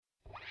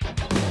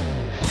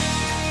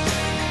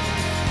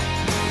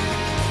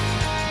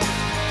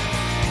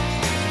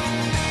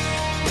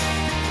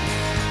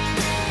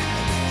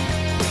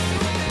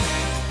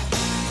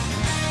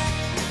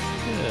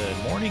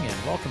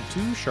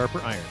welcome to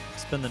Sharper Iron.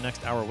 Spend the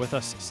next hour with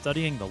us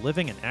studying the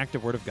living and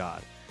active Word of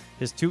God,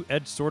 His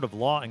two-edged sword of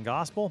law and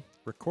gospel,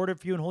 recorded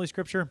for you in Holy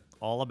Scripture,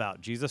 all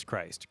about Jesus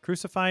Christ,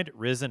 crucified,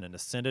 risen, and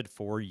ascended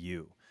for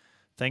you.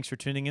 Thanks for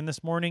tuning in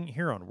this morning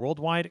here on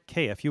Worldwide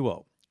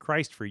KFUO,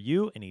 Christ for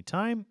you,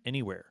 anytime,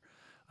 anywhere.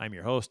 I'm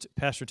your host,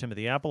 Pastor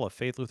Timothy Appel of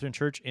Faith Lutheran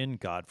Church in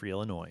Godfrey,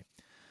 Illinois.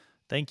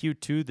 Thank you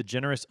to the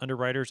generous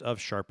underwriters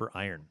of Sharper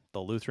Iron, the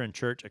Lutheran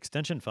Church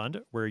Extension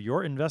Fund, where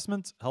your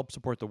investments help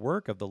support the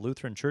work of the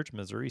Lutheran Church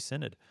Missouri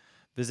Synod.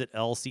 Visit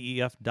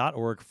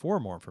lcef.org for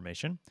more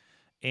information.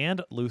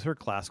 And Luther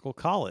Classical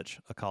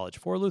College, a college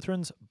for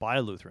Lutherans by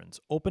Lutherans,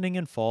 opening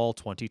in fall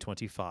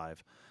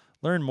 2025.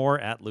 Learn more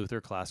at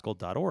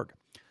lutherclassical.org.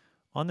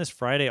 On this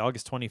Friday,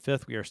 August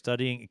 25th, we are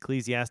studying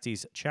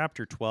Ecclesiastes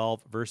chapter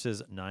 12,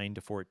 verses 9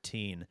 to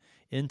 14.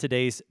 In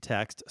today's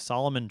text,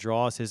 Solomon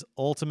draws his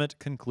ultimate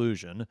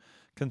conclusion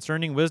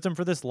concerning wisdom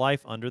for this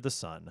life under the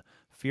sun: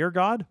 fear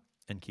God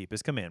and keep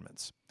his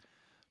commandments.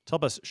 To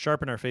help us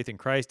sharpen our faith in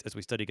Christ as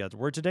we study God's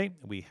Word today,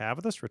 we have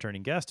with us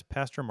returning guest,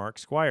 Pastor Mark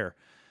Squire.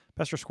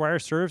 Pastor Squire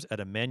serves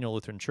at Immanuel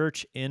Lutheran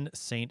Church in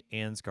St.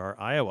 Ansgar,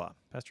 Iowa.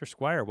 Pastor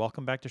Squire,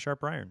 welcome back to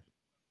Sharper Iron.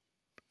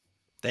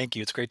 Thank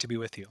you. It's great to be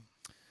with you.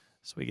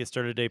 So we get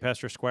started today.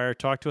 Pastor Squire,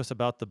 talk to us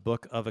about the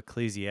book of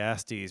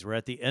Ecclesiastes. We're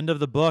at the end of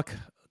the book.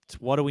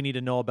 What do we need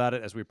to know about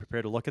it as we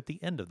prepare to look at the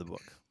end of the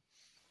book?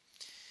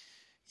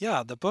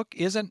 Yeah, the book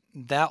isn't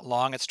that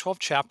long. It's 12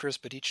 chapters,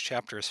 but each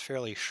chapter is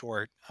fairly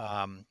short.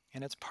 And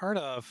it's part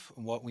of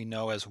what we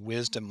know as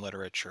wisdom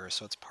literature.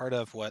 So it's part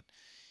of what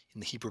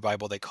in the Hebrew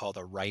Bible they call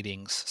the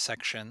writings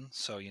section.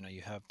 So,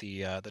 you have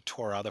the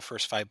Torah, the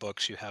first 5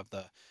 books. You have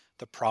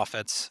the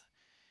prophets,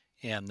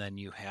 and then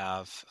you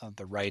have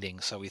the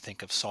writings. So we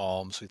think of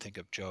Psalms, we think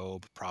of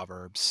Job,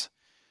 Proverbs,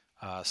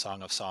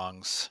 Song of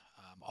Songs,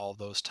 all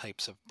those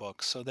types of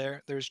books. So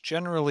there's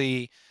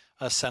generally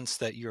a sense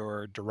that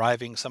you're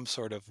deriving some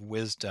sort of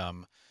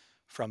wisdom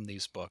from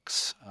these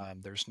books.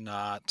 There's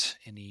not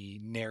any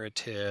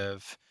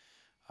narrative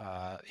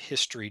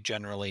history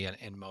generally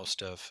in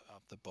most of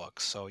the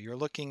books. So you're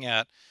looking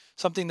at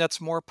something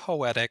that's more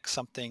poetic,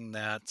 something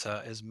that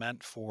is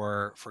meant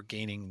for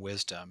gaining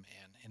wisdom.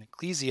 And in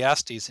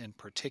Ecclesiastes in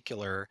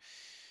particular,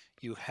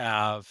 you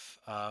have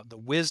the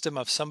wisdom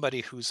of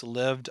somebody who's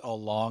lived a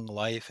long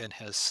life and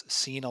has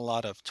seen a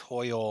lot of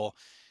toil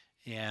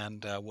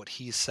and what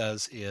he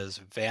says is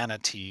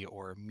vanity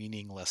or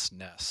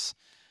meaninglessness.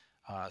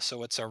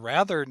 So it's a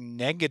rather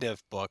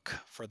negative book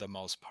for the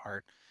most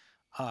part.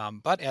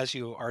 But as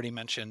you already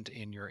mentioned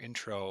in your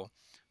intro,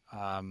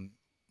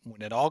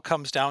 when it all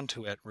comes down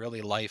to it,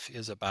 really life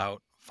is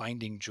about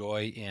finding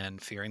joy in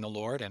fearing the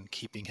Lord and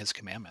keeping his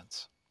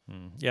commandments.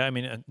 Yeah, I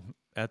mean,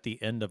 at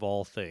the end of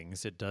all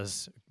things, it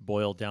does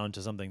boil down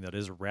to something that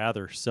is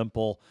rather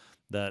simple,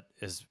 that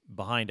is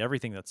behind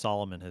everything that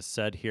Solomon has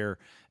said here,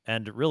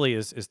 and really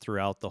is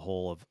throughout the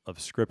whole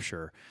of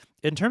Scripture.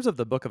 In terms of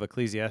the book of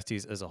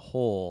Ecclesiastes as a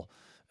whole,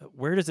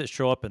 where does it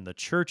show up in the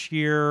church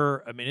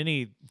year? I mean,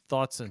 any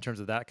thoughts in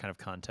terms of that kind of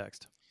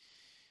context?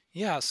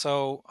 Yeah,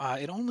 so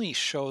it only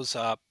shows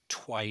up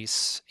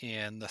twice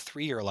in the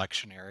 3-year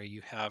lectionary.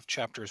 You have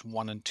chapters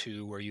 1 and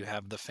 2 where you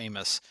have the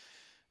famous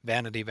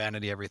vanity,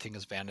 vanity, everything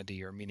is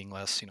vanity or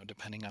meaningless,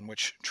 depending on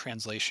which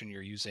translation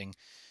you're using.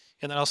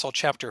 And then also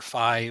chapter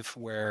 5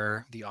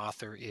 where the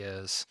author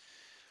is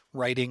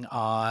writing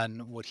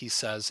on what he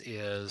says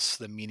is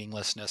the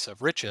meaninglessness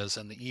of riches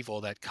and the evil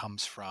that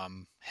comes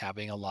from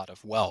having a lot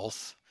of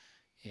wealth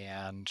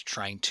and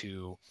trying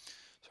to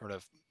sort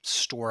of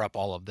store up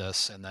all of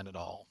this, and then it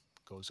all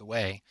goes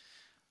away.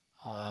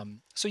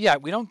 So yeah,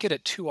 we don't get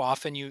it too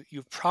often.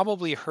 You've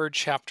probably heard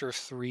chapter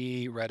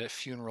 3 read at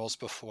funerals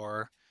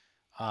before.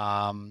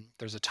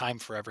 There's a time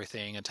for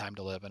everything, a time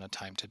to live and a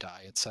time to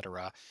die,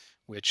 etc.,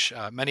 which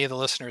many of the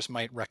listeners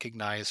might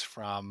recognize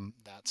from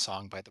that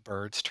song by the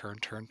Byrds, Turn,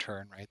 Turn,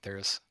 Turn, right? There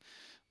is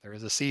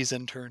a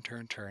season, turn,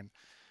 turn, turn.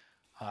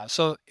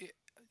 So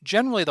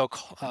generally, though,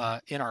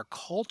 in our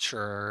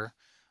culture,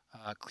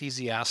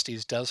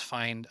 Ecclesiastes does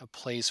find a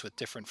place with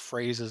different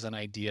phrases and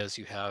ideas.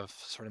 You have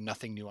sort of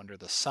nothing new under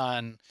the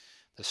sun,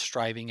 the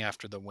striving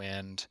after the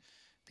wind,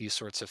 these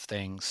sorts of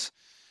things.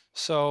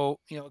 So,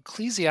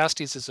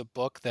 Ecclesiastes is a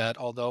book that,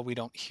 although we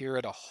don't hear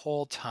it a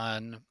whole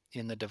ton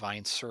in the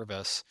divine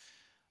service,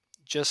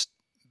 just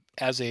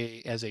as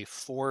a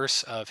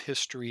force of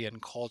history and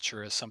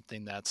culture is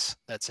something that's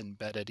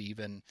embedded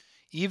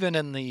even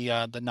in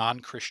the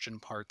non-Christian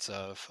parts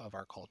of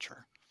our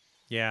culture.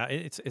 Yeah,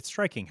 it's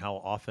striking how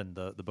often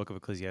the book of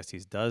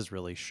Ecclesiastes does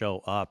really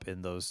show up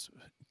in those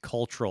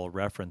cultural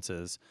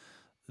references.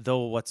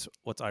 Though what's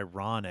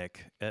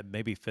ironic, it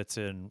maybe fits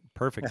in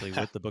perfectly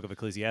with the book of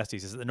Ecclesiastes,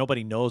 is that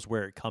nobody knows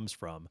where it comes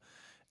from,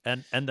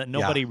 and that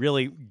nobody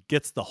really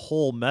gets the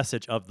whole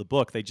message of the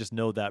book. They just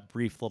know that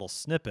brief little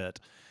snippet,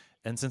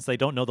 and since they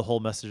don't know the whole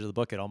message of the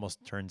book, it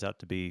almost turns out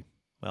to be,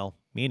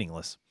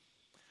 meaningless.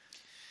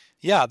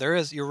 Yeah, there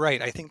is. You're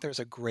right. I think there's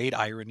a great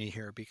irony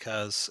here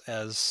because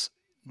as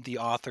the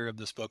author of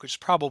this book, which is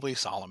probably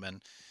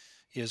Solomon,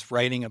 is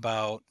writing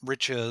about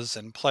riches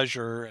and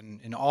pleasure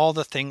and all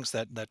the things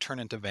that turn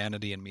into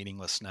vanity and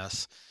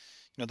meaninglessness.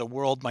 The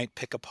world might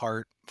pick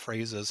apart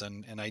phrases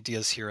and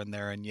ideas here and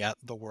there, and yet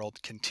the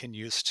world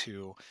continues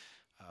to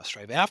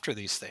strive after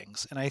these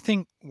things. And I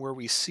think where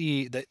we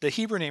see the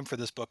Hebrew name for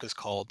this book is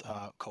called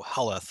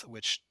Koheleth,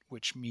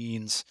 which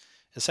means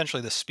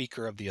essentially the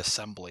speaker of the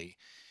assembly.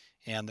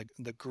 And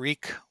the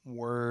Greek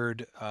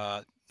word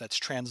that's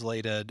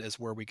translated is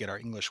where we get our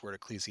English word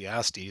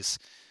Ecclesiastes.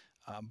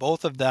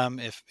 Both of them,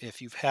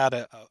 if you've had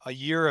a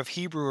year of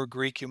Hebrew or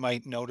Greek, you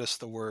might notice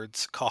the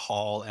words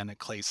kahal and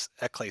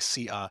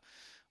ecclesia,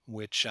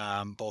 which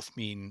both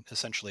mean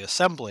essentially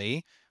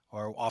assembly,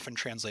 or often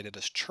translated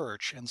as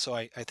church. And so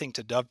I think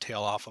to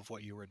dovetail off of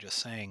what you were just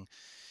saying,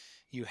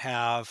 you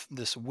have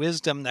this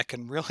wisdom that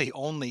can really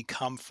only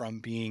come from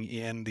being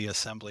in the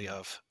assembly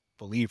of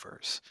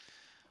believers,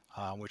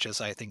 which is,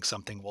 I think,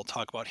 something we'll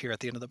talk about here at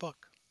the end of the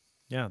book.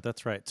 Yeah,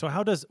 that's right. So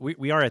how does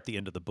we are at the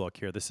end of the book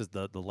here. This is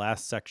the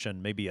last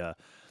section, maybe an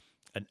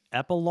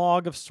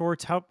epilogue of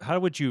sorts. How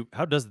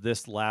does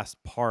this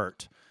last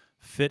part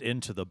fit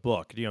into the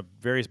book?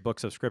 Various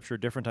books of scripture,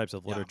 different types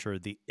of Yeah. literature,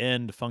 the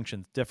end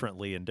functions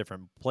differently in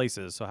different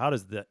places. So how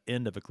does the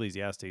end of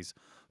Ecclesiastes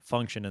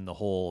function in the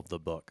whole of the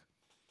book?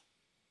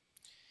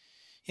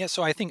 Yeah,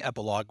 so I think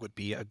epilogue would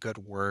be a good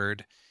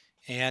word.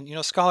 And,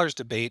 scholars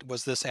debate,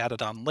 was this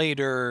added on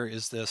later?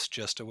 Is this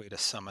just a way to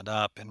sum it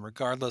up? And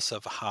regardless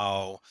of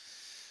how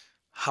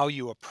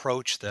you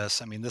approach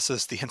this, I mean, this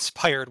is the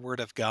inspired word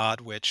of God,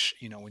 which,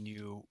 when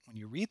you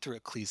read through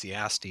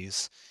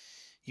Ecclesiastes,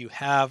 you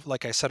have,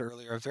 like I said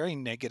earlier, a very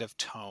negative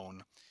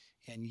tone.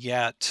 And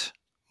yet,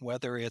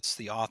 whether it's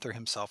the author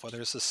himself, whether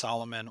it's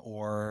Solomon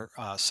or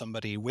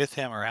somebody with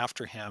him or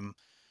after him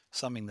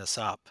summing this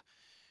up,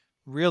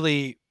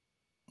 really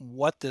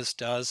what this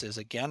does is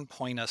again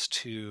point us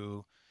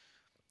to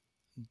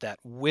that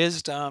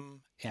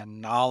wisdom and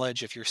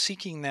knowledge. If you're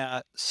seeking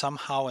that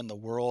somehow in the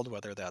world,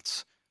 whether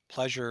that's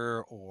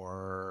pleasure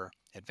or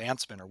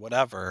advancement or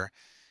whatever,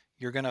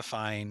 you're going to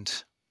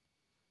find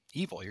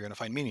evil. You're going to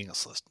find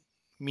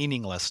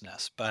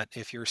meaninglessness. But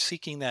if you're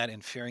seeking that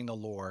in fearing the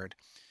Lord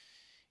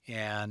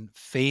and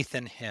faith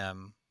in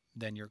Him,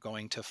 then you're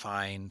going to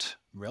find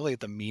really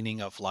the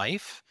meaning of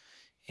life.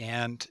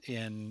 And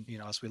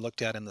as we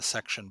looked at in the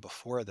section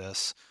before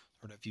this,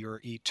 sort of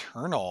your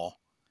eternal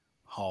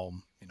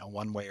home,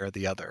 one way or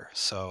the other.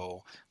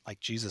 So, like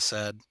Jesus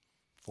said,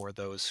 for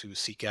those who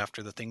seek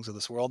after the things of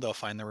this world, they'll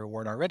find their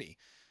reward already.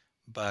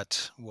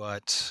 But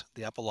what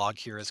the epilogue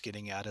here is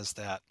getting at is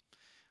that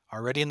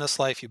already in this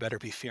life, you better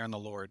be fearing the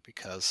Lord,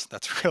 because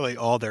that's really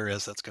all there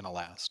is that's going to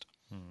last.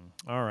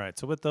 All right.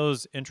 So with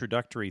those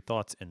introductory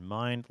thoughts in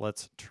mind,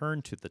 let's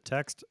turn to the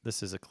text.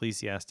 This is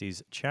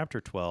Ecclesiastes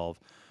chapter 12,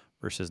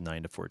 verses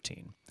 9 to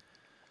 14.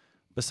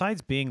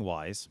 Besides being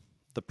wise,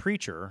 the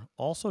preacher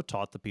also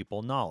taught the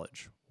people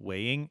knowledge,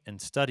 weighing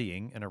and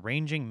studying and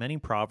arranging many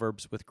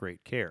proverbs with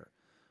great care.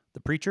 The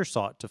preacher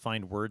sought to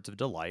find words of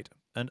delight,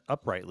 and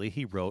uprightly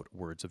he wrote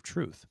words of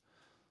truth.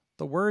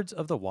 The words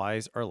of the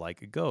wise are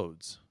like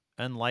goads,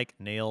 and like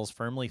nails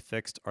firmly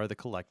fixed are the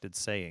collected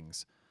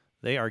sayings.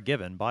 They are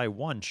given by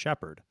one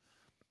shepherd.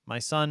 My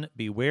son,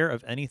 beware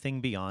of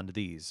anything beyond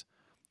these.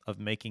 Of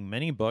making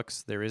many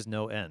books there is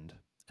no end,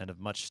 and of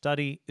much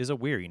study is a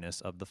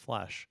weariness of the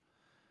flesh.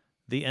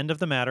 The end of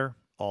the matter,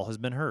 all has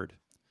been heard.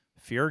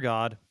 Fear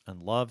God,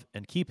 and love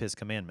and keep his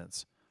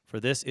commandments, for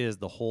this is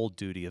the whole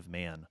duty of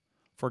man.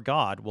 For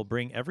God will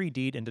bring every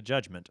deed into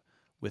judgment,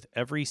 with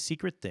every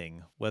secret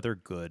thing, whether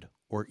good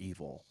or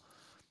evil.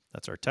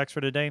 That's our text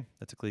for today.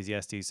 That's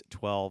Ecclesiastes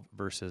 12,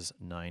 verses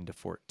 9 to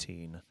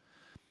 14.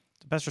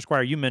 Pastor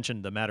Squire, you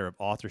mentioned the matter of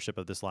authorship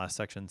of this last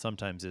section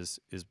sometimes is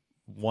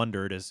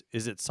wondered. Is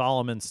it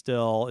Solomon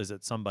still? Is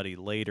it somebody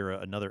later,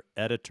 another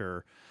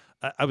editor?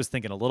 I was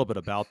thinking a little bit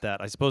about that.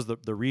 I suppose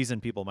the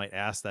reason people might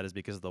ask that is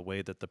because of the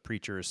way that the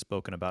preacher is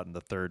spoken about in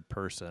the third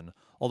person,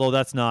 although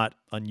that's not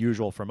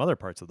unusual from other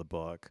parts of the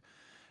book.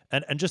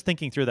 And just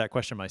thinking through that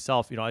question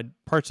myself,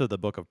 parts of the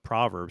book of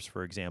Proverbs,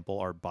 for example,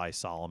 are by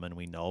Solomon,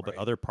 we know, but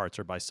Right. other parts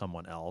are by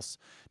someone else.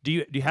 Do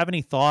you have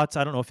any thoughts?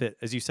 I don't know if it,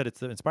 as you said, it's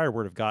the inspired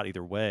word of God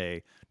either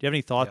way. Do you have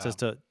any thoughts Yeah. as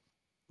to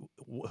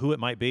who it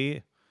might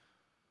be?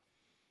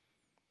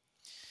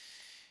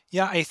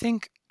 Yeah, I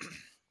think,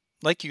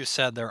 like you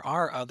said, there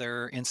are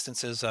other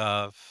instances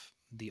of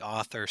the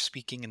author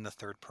speaking in the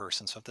third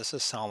person. So if this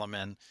is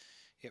Solomon,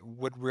 it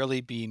would really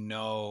be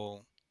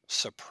no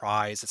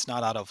surprise. It's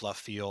not out of left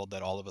field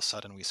that all of a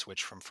sudden we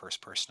switch from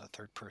first person to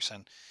third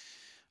person.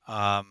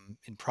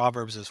 In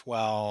Proverbs as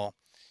well.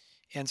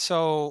 And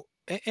so,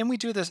 and we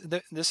do this,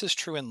 this is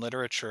true in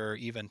literature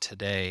even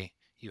today.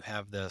 You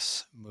have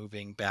this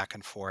moving back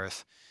and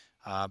forth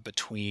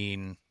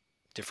between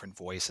different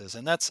voices.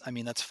 And that's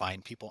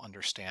fine. People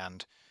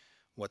understand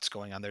what's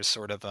going on. There's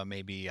sort of a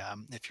maybe,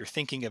 if you're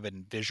thinking of it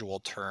in visual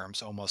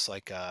terms, almost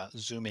like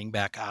zooming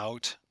back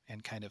out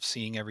and kind of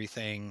seeing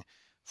everything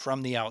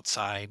from the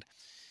outside.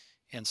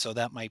 And so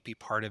that might be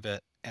part of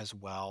it as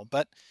well.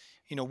 But,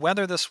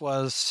 whether this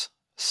was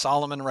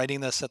Solomon writing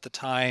this at the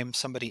time,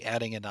 somebody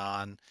adding it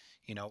on,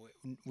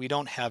 We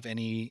don't have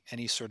any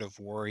sort of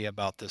worry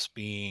about this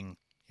being,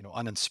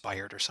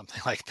 uninspired or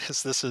something like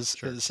this.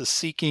 Sure. This is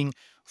seeking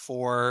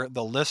for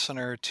the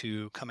listener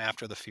to come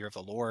after the fear of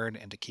the Lord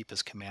and to keep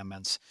his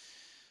commandments.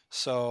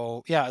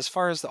 So, yeah, as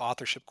far as the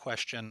authorship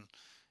question,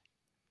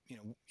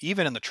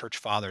 even in the church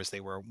fathers, they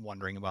were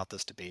wondering about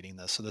this, debating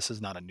this. So this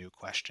is not a new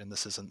question.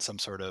 This isn't some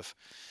sort of,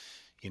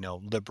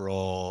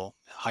 liberal,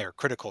 higher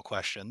critical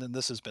question. And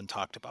this has been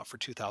talked about for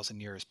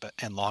 2,000 years,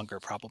 and longer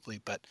probably.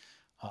 But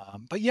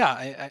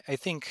yeah, I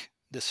think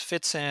this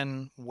fits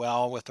in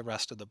well with the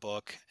rest of the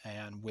book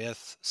and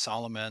with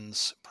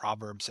Solomon's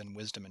Proverbs and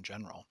wisdom in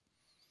general.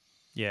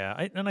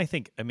 Yeah, and I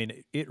think, I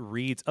mean, it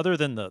reads, other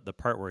than the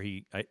part where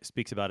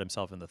speaks about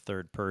himself in the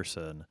third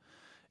person.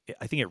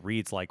 I think it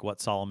reads like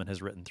what Solomon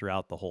has written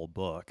throughout the whole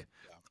book.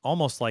 Yeah.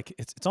 Almost like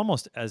it's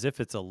almost as if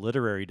it's a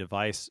literary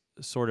device,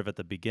 sort of at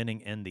the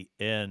beginning and the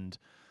end,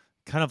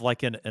 kind of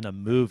like in a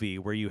movie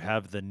where you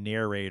have the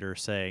narrator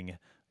saying,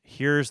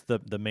 "Here's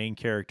the main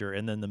character,"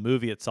 and then the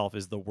movie itself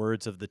is the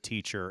words of the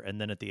teacher,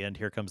 and then at the end,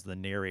 here comes the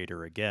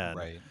narrator again.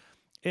 Right.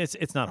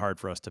 It's not hard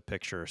for us to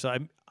picture. So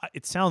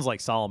it sounds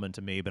like Solomon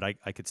to me, but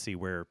I could see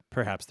where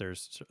perhaps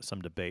there's some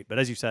debate. But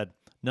as you said,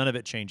 none of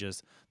it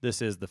changes.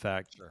 This is the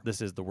fact. Sure. This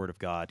is the word of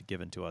God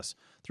given to us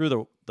through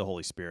the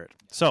Holy Spirit.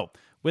 So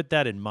with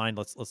that in mind,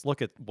 let's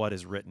look at what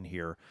is written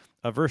here.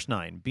 Verse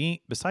 9,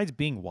 besides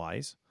being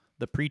wise,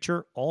 the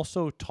preacher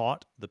also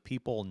taught the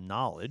people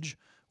knowledge,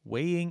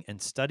 weighing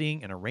and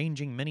studying and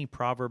arranging many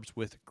proverbs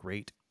with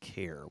great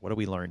care. What do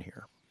we learn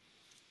here?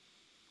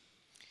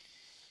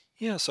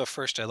 Yeah, so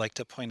first I'd like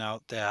to point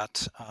out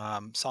that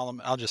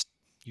Solomon, I'll just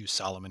use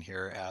Solomon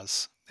here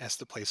as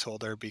the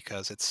placeholder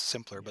because it's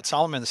simpler. But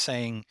Solomon is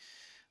saying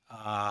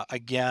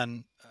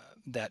again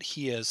that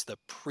he is the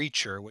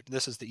preacher.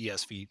 This is the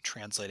ESV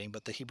translating,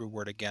 but the Hebrew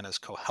word again is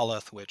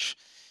koheleth, which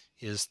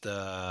is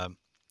the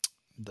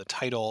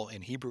title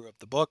in Hebrew of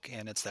the book,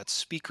 and it's that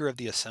speaker of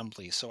the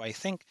assembly. So I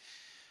think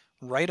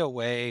right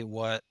away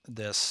what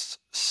this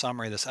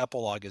summary, this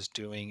epilogue is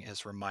doing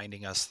is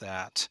reminding us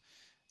that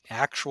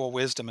actual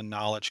wisdom and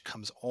knowledge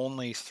comes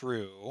only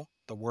through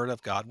the word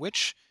of God,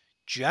 which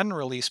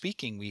generally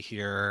speaking we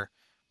hear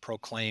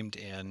proclaimed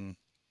in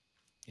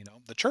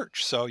the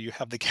church. So you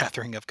have the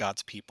gathering of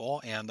God's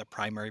people, and the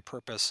primary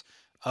purpose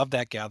of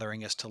that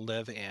gathering is to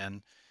live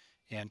in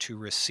and to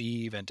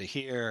receive and to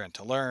hear and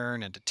to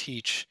learn and to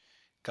teach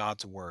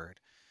God's word.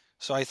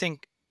 So I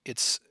think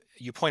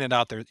you pointed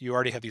out there, you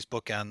already have these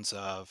bookends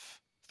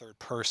of third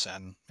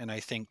person. And I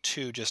think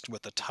too, just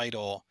with the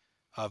title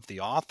of the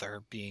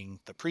author being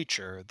the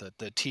preacher,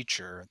 the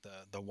teacher,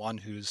 the one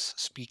who's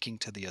speaking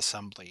to the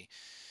assembly,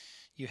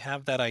 you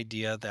have that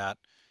idea that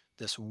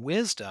this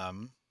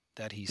wisdom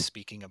that he's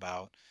speaking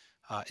about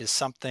is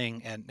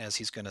something, and as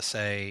he's going to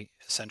say,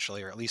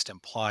 essentially, or at least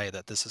imply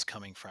that this is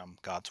coming from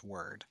God's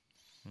word.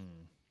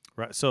 Hmm.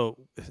 Right.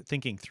 So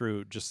thinking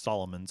through just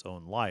Solomon's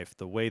own life,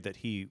 the way that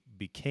he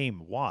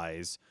became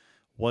wise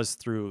was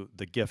through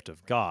the gift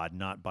of God,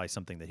 not by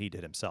something that he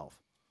did himself.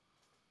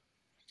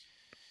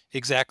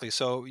 Exactly.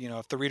 So,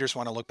 if the readers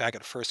want to look back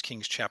at First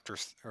Kings chapter,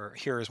 or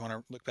hearers want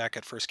to look back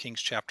at First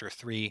Kings chapter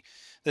 3,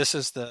 this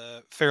is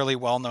the fairly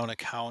well-known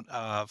account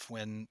of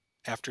when,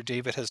 after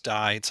David has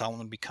died,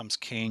 Solomon becomes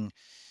king.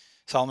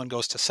 Solomon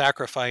goes to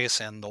sacrifice,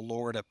 and the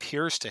Lord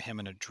appears to him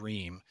in a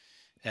dream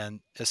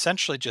and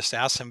essentially just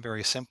asks him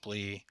very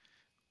simply,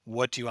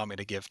 "What do you want me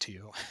to give to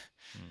you?"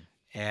 Hmm.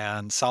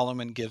 And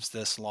Solomon gives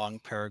this long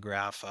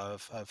paragraph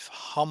of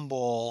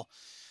humble,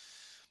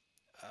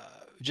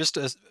 just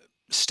as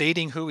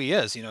stating who he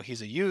is.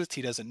 He's a youth,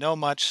 he doesn't know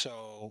much,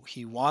 so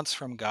he wants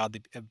from God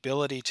the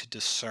ability to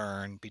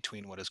discern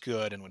between what is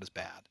good and what is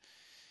bad.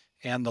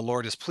 And the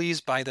Lord is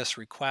pleased by this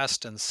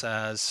request and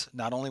says,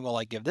 not only will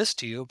I give this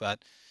to you,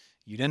 but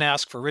you didn't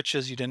ask for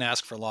riches, you didn't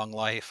ask for long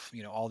life,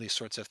 all these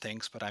sorts of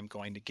things, but I'm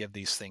going to give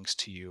these things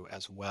to you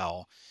as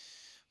well.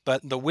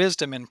 But the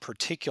wisdom in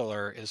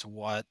particular is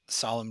what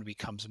Solomon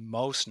becomes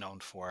most known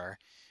for,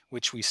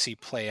 which we see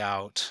play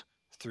out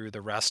through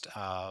the rest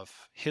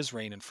of his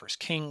reign in First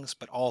Kings,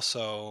 but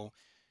also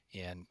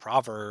in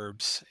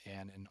Proverbs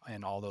and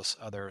in all those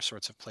other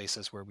sorts of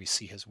places where we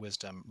see his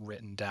wisdom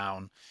written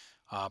down.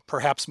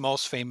 Perhaps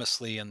most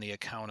famously in the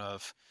account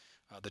of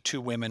the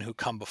two women who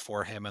come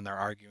before him and they're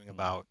arguing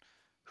about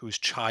whose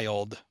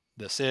child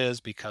this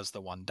is because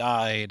the one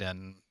died,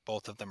 and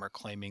both of them are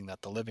claiming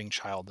that the living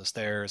child is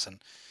theirs.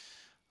 And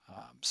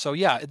so,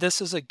 yeah,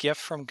 this is a gift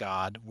from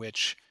God,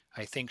 which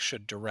I think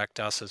should direct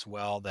us as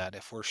well, that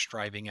if we're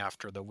striving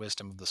after the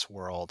wisdom of this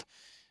world,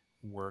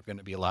 we're going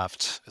to be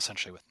left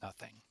essentially with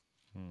nothing.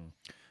 Hmm.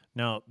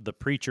 Now, the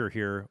preacher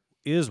here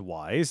is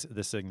wise,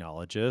 this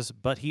acknowledges,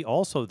 but he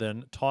also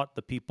then taught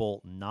the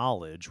people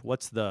knowledge.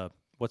 What's the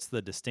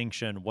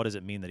distinction? What does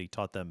it mean that he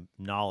taught them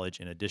knowledge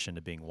in addition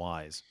to being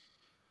wise?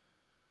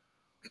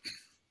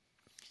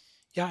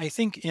 Yeah, I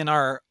think in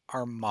our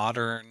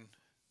modern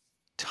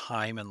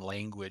time and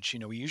language,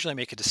 we usually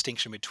make a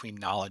distinction between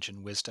knowledge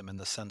and wisdom in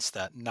the sense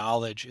that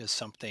knowledge is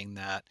something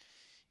that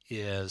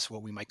is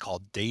what we might call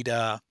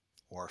data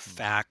or Hmm.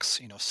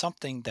 facts,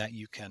 something that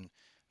you can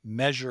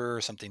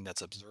measure, something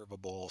that's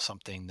observable,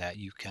 something that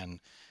you can,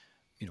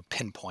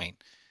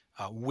 pinpoint.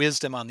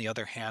 Wisdom, on the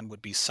other hand,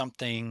 would be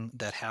something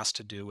that has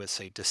to do with,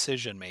 say,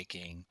 decision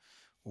making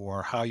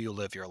or how you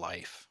live your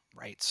life,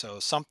 right? So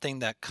something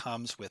that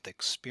comes with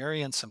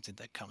experience, something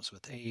that comes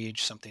with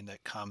age, something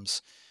that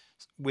comes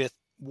with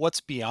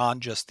what's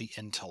beyond just the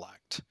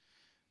intellect,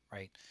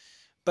 right?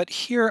 But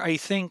here, I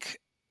think,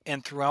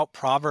 and throughout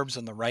Proverbs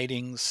and the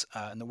writings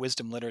and the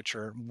wisdom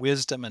literature,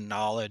 wisdom and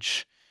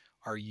knowledge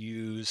are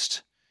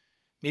used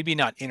maybe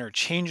not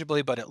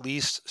interchangeably, but at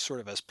least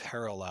sort of as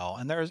parallel.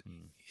 And there's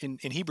Hmm.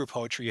 in Hebrew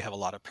poetry, you have a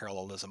lot of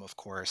parallelism, of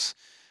course.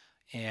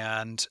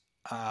 And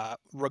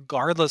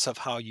regardless of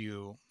how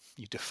you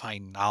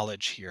define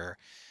knowledge here,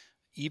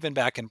 even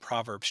back in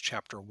Proverbs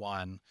chapter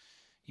 1,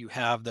 you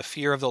have the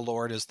fear of the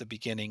Lord is the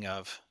beginning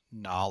of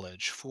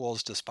knowledge.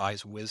 Fools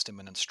despise wisdom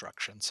and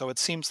instruction. So it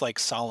seems like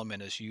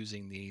Solomon is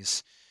using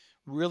these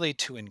really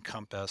to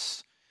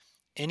encompass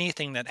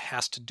anything that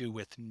has to do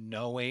with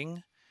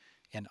knowing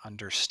and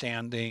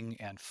understanding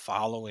and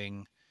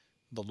following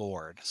the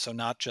Lord. So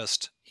not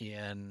just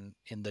in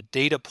the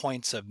data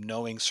points of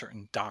knowing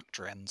certain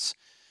doctrines,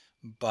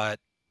 but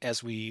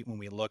as we when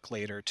we look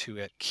later to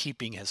it,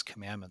 keeping his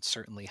commandments,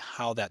 certainly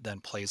how that then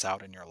plays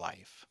out in your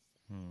life.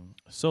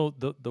 So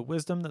the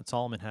wisdom that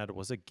Solomon had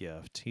was a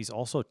gift. He's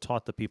also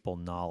taught the people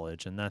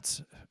knowledge, and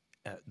that's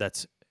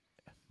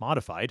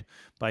modified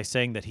by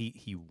saying that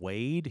he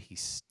weighed, he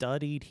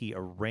studied, he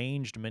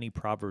arranged many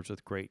proverbs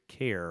with great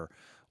care.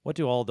 What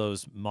do all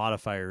those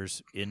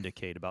modifiers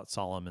indicate about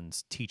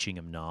Solomon's teaching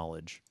of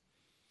knowledge?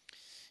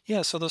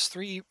 Yeah, so those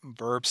three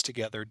verbs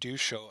together do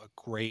show a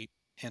great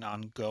and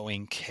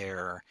ongoing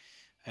care,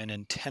 an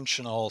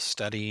intentional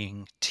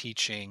studying,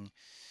 teaching.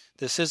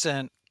 This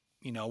isn't,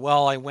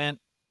 well, I went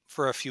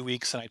for a few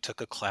weeks and I took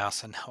a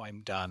class and now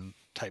I'm done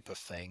type of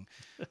thing.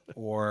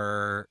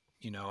 Or,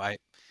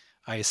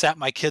 I sat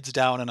my kids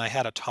down and I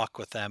had a talk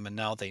with them and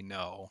now they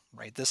know,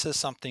 right? This is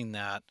something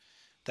that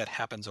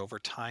happens over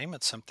time.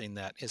 It's something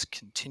that is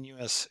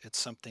continuous. It's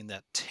something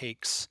that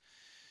takes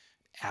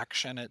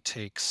action. It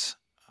takes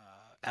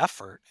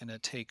effort, and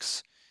it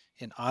takes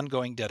an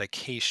ongoing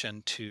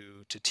dedication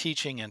to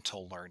teaching and to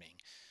learning.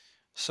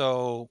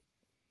 So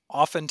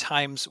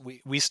oftentimes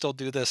we still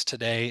do this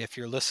today. If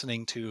you're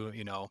listening to,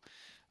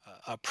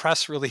 a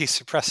press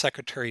release, a press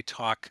secretary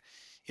talk,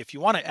 if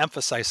you want to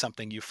emphasize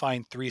something, you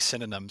find three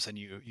synonyms and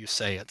you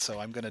say it. So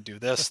I'm going to do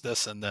this,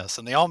 this, and this,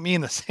 and they all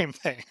mean the same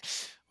thing.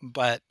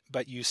 But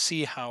you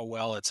see how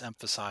well it's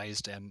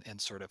emphasized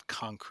and sort of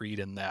concrete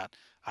in that.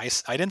 I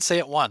didn't say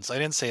it once. I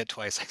didn't say it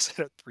twice. I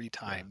said it three Yeah.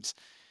 times.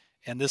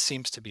 And this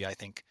seems to be, I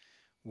think,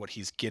 what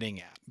he's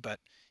getting at. But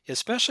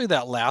especially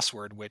that last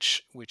word,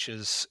 which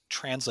is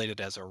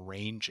translated as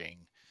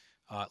arranging,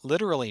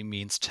 literally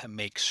means to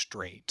make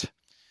straight,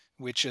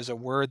 which is a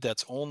word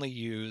that's only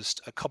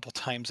used a couple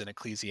times in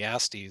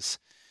Ecclesiastes,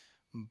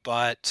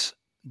 but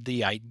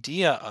the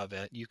idea of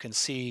it you can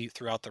see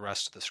throughout the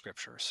rest of the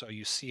scripture. So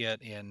you see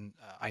it in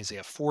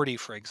Isaiah 40,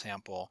 for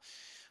example,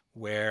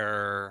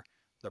 where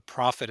the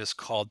prophet is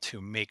called to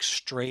make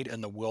straight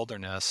in the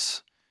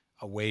wilderness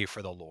a way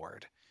for the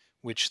Lord,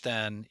 which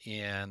then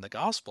in the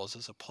Gospels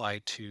is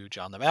applied to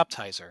John the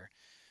Baptizer.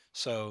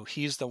 So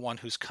he's the one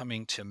who's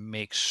coming to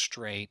make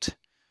straight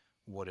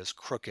what is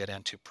crooked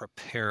and to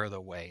prepare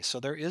the way. So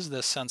there is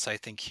this sense, I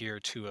think, here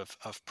too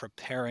of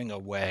preparing a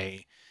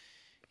way.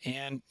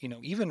 And,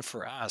 even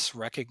for us,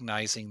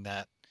 recognizing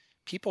that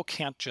people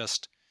can't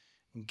just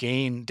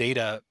gain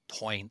data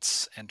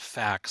points and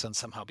facts and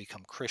somehow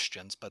become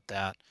Christians, but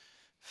that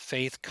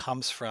faith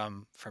comes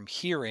from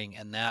hearing,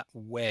 and that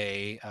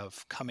way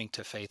of coming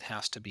to faith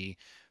has to be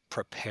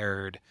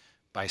prepared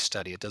by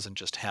study. It doesn't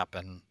just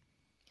happen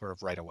sort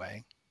of right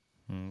away.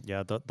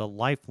 Yeah, the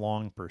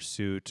lifelong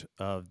pursuit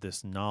of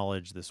this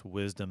knowledge, this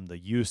wisdom, the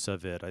use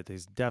of it, I think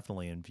is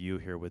definitely in view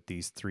here with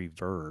these three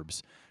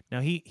verbs. Now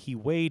he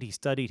weighed, he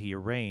studied, he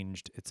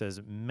arranged. It says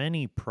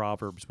many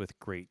proverbs with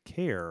great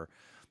care.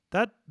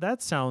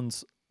 That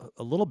sounds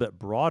a little bit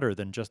broader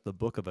than just the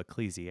book of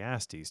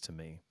Ecclesiastes to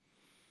me.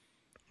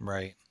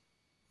 Right,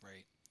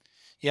 right.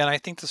 Yeah, and I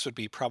think this would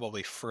be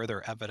probably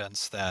further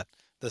evidence that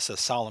this is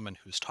Solomon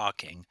who's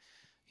talking.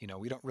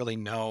 We don't really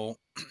know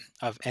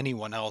of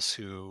anyone else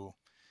who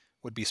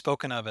would be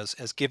spoken of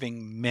as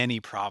giving many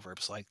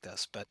proverbs like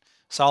this. But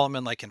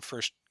Solomon, like in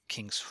First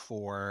Kings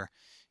 4,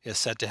 is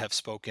said to have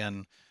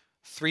spoken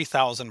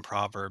 3,000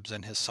 proverbs,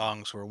 and his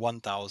songs were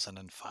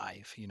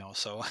 1,005.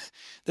 So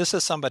this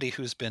is somebody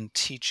who's been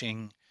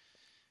teaching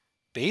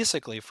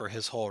basically for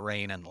his whole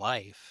reign and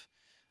life,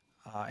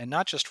 and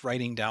not just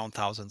writing down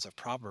thousands of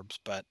proverbs,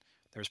 but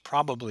there's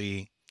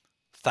probably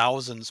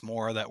thousands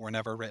more that were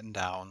never written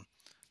down,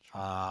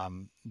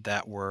 Sure.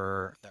 that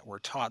were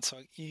taught.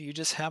 So you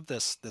just have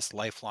this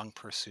lifelong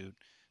pursuit,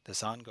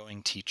 this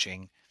ongoing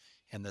teaching,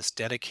 and this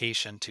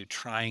dedication to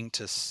trying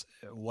to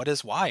what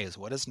is wise,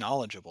 what is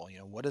knowledgeable.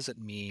 What does it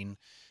mean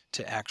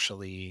to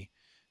actually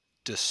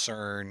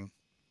discern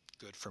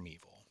good from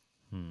evil?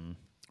 Hmm.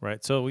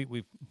 Right. So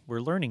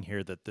we're learning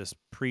here that this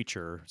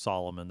preacher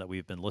Solomon that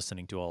we've been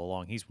listening to all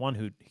along, he's one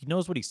who he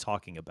knows what he's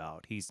talking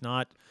about. He's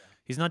not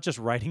just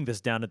writing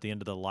this down at the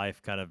end of the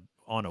life kind of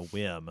on a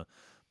whim,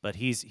 but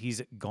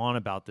he's gone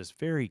about this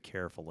very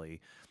carefully.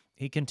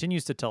 He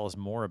continues to tell us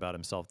more about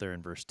himself there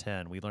in verse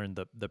 10. We learn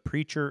the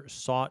preacher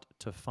sought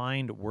to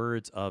find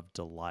words of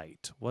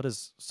delight. What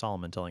is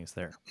Solomon telling us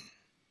there?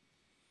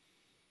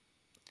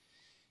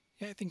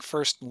 Yeah, I think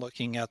first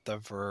looking at the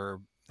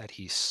verb that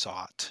he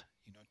sought,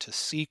 to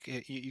seek.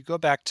 You go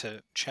back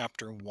to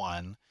chapter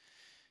 1,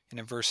 and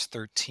in verse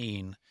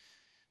 13,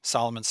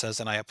 Solomon says,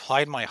 "And I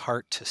applied my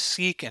heart to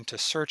seek and to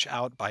search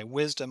out by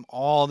wisdom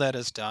all that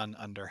is done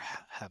under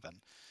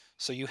heaven."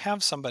 So you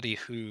have somebody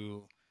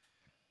who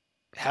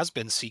has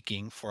been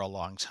seeking for a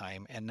long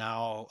time, and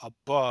now a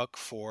book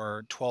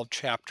for 12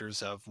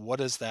 chapters of what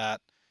does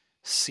that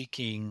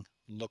seeking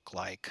look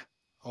like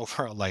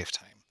over a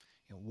lifetime.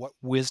 What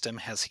wisdom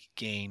has he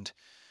gained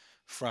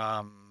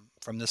from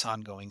this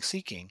ongoing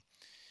seeking?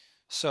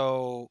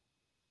 So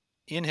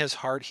in his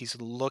heart, he's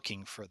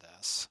looking for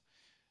this.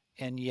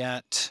 And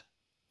yet,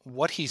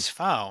 what he's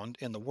found,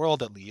 in the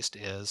world at least,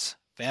 is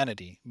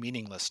vanity,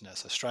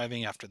 meaninglessness, a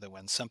striving after the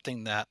wind,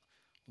 something that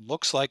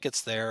looks like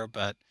it's there,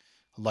 but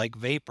like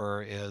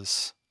vapor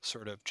is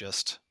sort of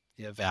just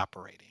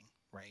evaporating,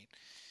 right?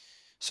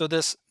 So,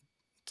 this,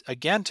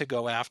 again, to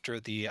go after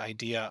the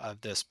idea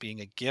of this being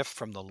a gift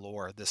from the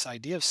Lord, this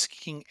idea of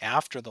seeking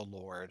after the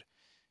Lord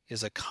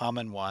is a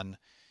common one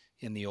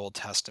in the Old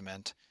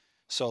Testament.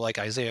 So, like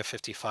Isaiah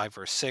 55,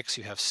 verse 6,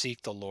 you have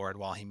seek the Lord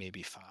while he may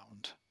be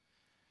found.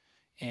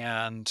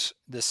 And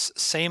this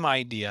same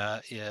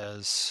idea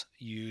is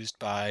used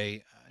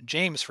by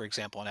James, for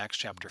example, in Acts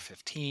chapter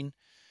 15,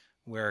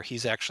 where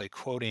he's actually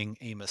quoting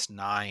Amos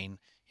 9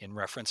 in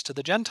reference to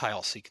the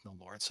Gentiles seeking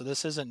the Lord. So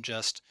this isn't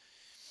just,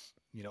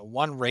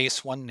 one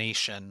race, one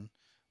nation,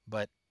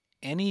 but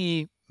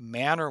any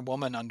man or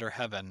woman under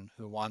heaven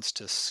who wants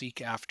to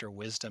seek after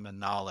wisdom and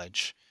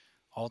knowledge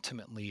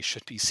ultimately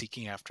should be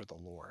seeking after the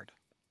Lord.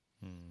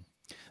 Hmm.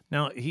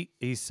 Now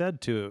he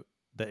said to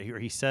that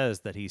he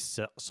says that he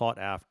sought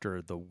after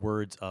the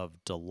words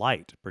of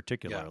delight, Yeah,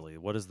 particularly.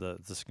 What is the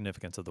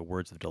significance of the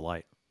words of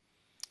delight?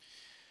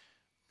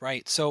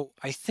 right. So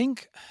I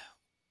think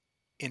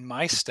in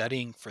my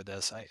studying for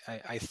this,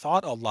 I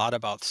thought a lot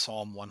about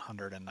Psalm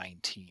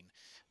 119,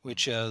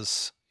 which Hmm.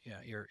 is,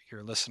 your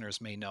listeners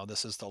may know,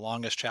 this is the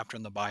longest chapter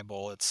in the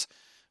Bible. It's,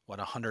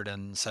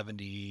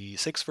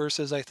 176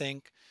 verses, I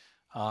think.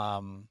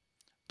 Um,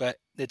 but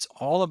it's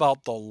all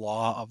about the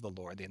law of the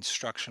Lord, the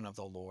instruction of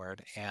the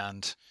Lord,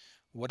 and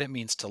what it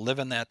means to live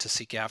in that, to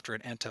seek after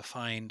it, and to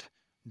find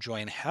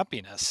joy and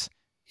happiness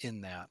in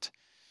that.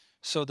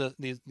 So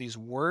these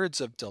words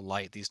of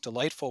delight, these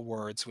delightful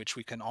words, which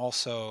we can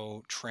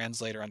also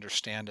translate or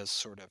understand as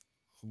sort of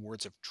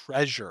words of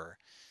treasure.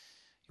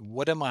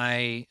 What am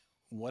I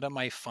what am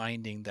I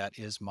finding that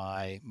is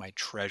my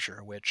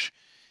treasure? Which,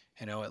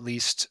 at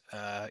least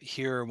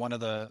here, one of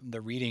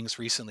the readings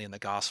recently in the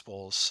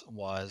Gospels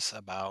was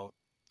about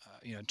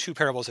two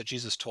parables that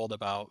Jesus told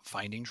about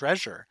finding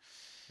treasure.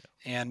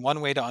 And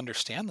one way to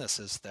understand this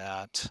is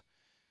that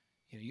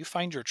you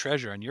find your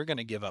treasure and you're going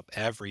to give up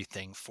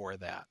everything for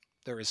that.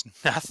 There is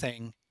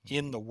nothing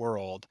in the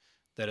world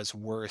that is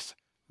worth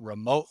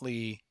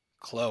remotely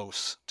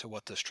close to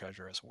what this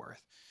treasure is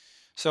worth.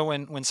 So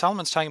when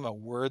Solomon's talking about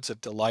words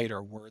of delight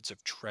or words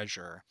of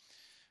treasure,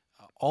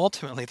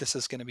 ultimately this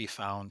is going to be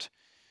found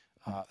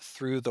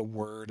through the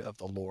word of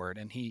the Lord.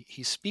 And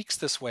he speaks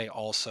this way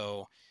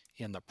also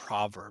in the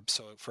Proverbs.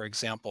 So, for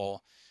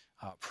example,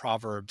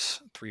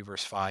 Proverbs 3,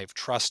 verse 5,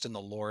 trust in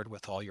the Lord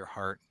with all your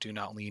heart. Do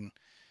not lean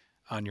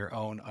on your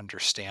own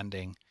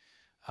understanding.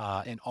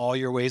 In all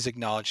your ways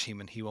acknowledge him,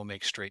 and he will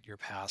make straight your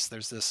paths.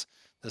 There's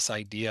this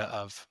idea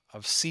of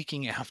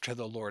seeking after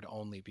the Lord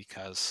only,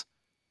 because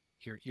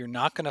you're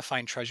not going to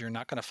find treasure, you're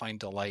not going to find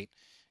delight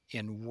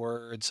in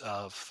words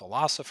of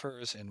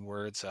philosophers, in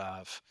words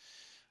of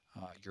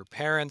your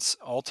parents.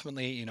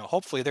 Ultimately,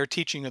 hopefully they're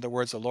teaching you the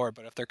words of the Lord,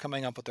 but if they're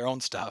coming up with their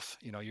own stuff,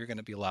 you're going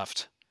to be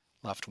left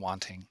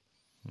wanting.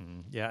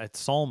 Yeah,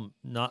 it's Psalm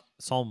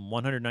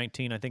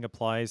 119. I think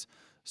applies.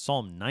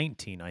 Psalm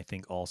 19, I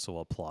think, also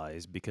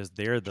applies because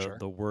there Sure.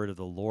 the word of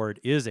the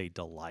Lord is a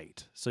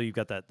delight. So you've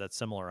got that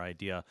similar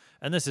idea,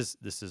 and this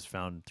is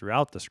found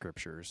throughout the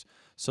scriptures.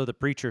 So the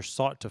preacher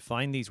sought to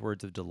find these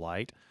words of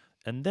delight,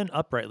 and then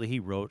uprightly he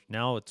wrote.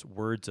 Now it's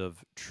words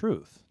of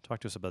truth.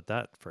 Talk to us about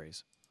that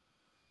phrase.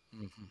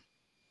 hmm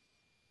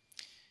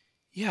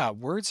Yeah,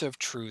 words of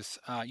truth.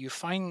 You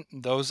find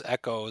those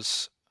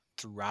echoes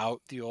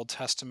throughout the Old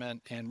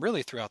Testament and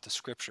really throughout the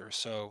scripture.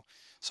 So,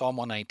 Psalm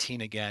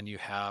 119, again, you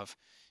have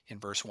in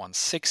verse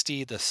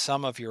 160, the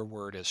sum of your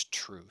word is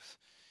truth.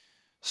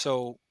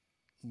 So,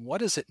 what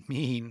does it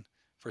mean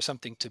for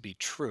something to be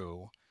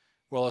true?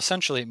 Well,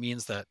 essentially, it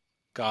means that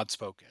God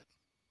spoke it,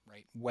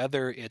 right?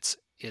 Whether it's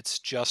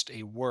just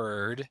a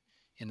word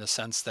in the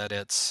sense that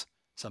it's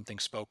something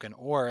spoken,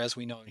 or as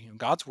we know,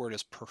 God's word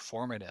is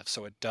performative,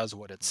 so it does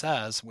what it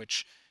says.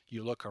 Which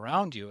you look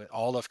around you,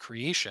 all of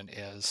creation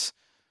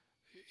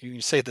you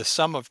can say the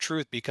sum of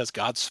truth because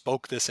God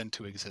spoke this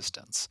into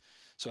existence.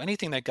 So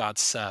anything that God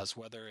says,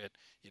 whether it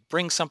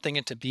brings something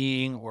into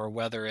being, or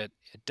whether it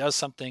does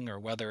something, or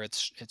whether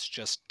it's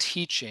just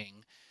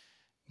teaching,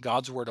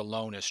 God's word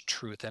alone is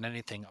truth. And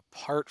anything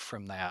apart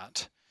from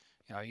that,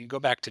 you go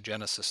back to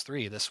Genesis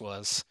 3, this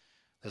was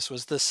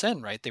the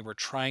sin, right? They were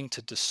trying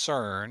to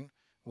discern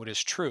what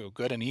is true,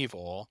 good and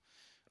evil,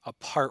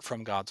 apart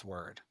from God's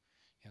word.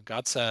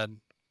 God said,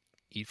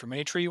 eat from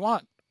any tree you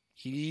want.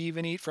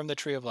 Even eat from the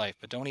tree of life,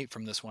 but don't eat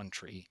from this one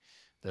tree,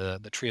 the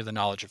tree of the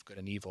knowledge of good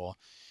and evil.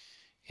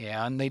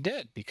 And they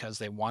did, because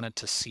they wanted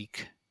to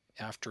seek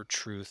after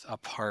truth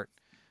apart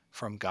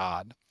from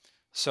God.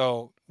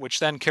 So, which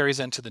then carries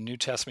into the New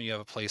Testament. You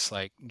have a place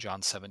like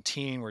John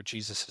 17 where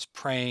Jesus is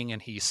praying,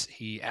 and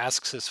he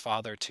asks his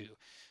Father to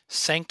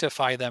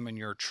sanctify them in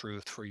your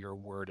truth, for your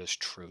word is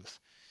truth.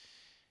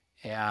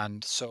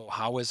 And so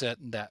how is it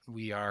that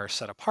we are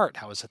set apart?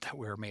 How is it that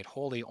we're made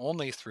holy?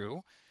 Only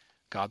through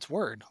God's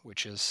word,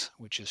 which is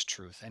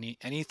truth.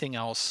 Anything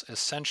else,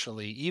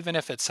 essentially, even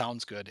if it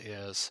sounds good,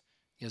 is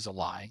a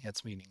lie.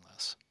 It's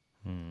meaningless.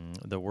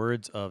 The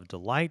words of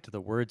delight,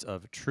 the words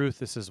of truth.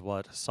 This is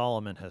what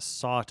Solomon has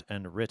sought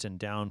and written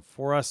down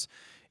for us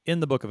in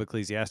the book of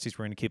Ecclesiastes.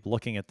 We're going to keep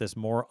looking at this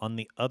more on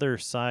the other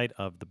side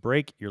of the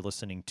break. You're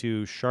listening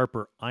to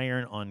Sharper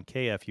Iron on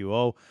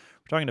KFUO.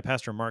 We're talking to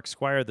Pastor Mark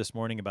Squire this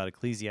morning about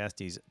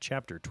Ecclesiastes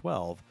chapter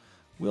 12.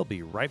 We'll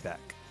be right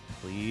back.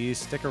 Please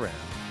stick around.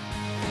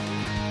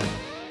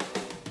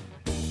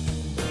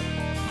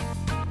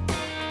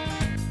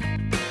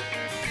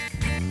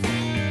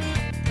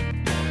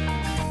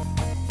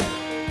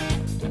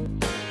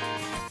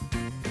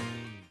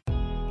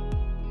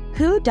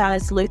 Who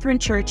does Lutheran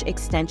Church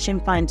Extension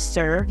Fund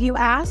serve, you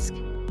ask?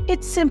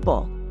 It's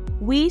simple.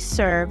 We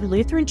serve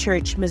Lutheran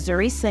Church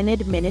Missouri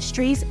Synod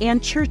ministries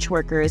and church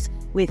workers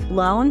with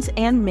loans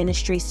and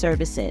ministry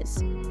services.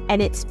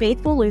 And it's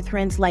faithful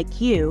Lutherans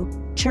like you,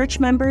 church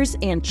members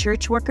and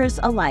church workers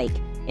alike,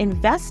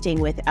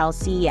 investing with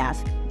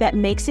LCEF that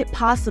makes it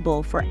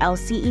possible for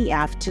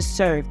LCEF to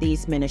serve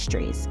these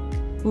ministries.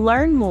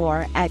 Learn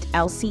more at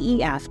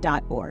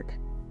lcef.org.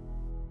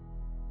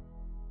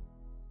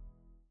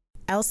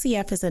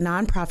 LCF is a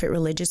nonprofit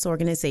religious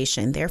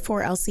organization.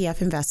 Therefore, LCF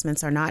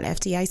investments are not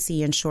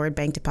FDIC-insured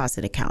bank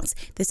deposit accounts.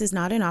 This is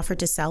not an offer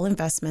to sell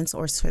investments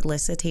or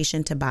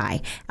solicitation to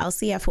buy.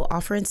 LCF will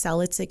offer and sell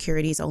its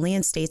securities only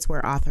in states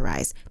where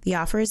authorized. The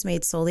offer is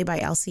made solely by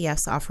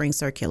LCF's offering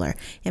circular.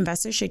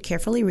 Investors should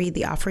carefully read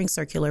the offering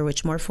circular,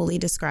 which more fully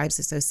describes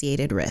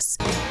associated risks.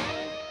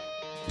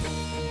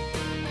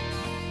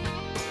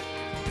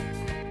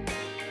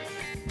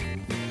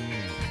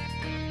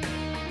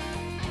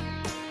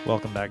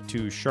 Welcome back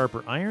to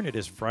Sharper Iron. It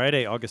is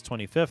Friday, August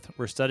 25th.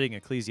 We're studying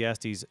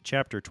Ecclesiastes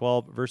chapter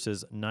 12,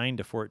 verses 9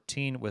 to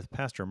 14 with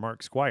Pastor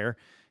Mark Squire.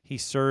 He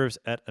serves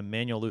at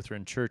Immanuel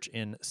Lutheran Church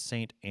in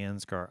St.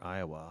 Ansgar,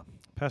 Iowa.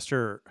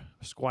 Pastor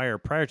Squire,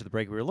 prior to the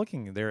break, we were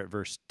looking there at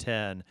verse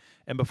 10.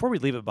 And before we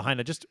leave it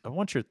behind, I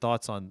want your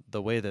thoughts on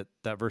the way that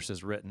verse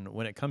is written.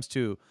 When it comes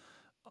to,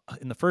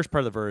 in the first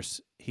part of the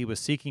verse, he was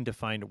seeking to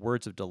find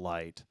words of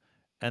delight.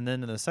 And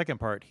then in the second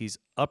part, he's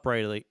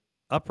uprightly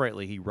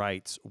he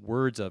writes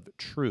words of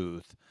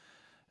truth.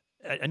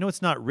 I know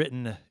it's not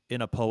written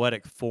in a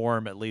poetic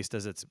form, at least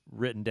as it's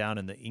written down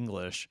in the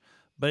English,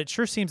 but it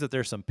sure seems that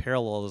there's some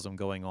parallelism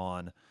going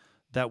on,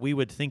 that we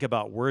would think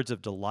about words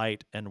of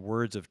delight and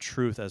words of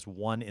truth as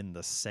one in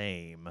the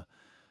same.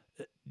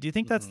 Do you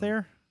think that's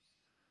there?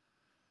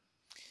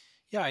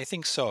 Yeah, I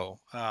think so.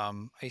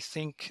 I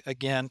think,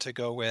 again, to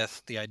go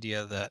with the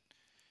idea that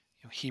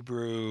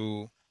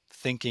Hebrew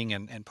thinking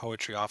and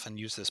poetry often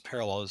use this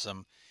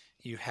parallelism.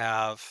 You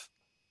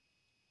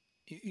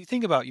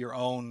think about your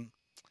own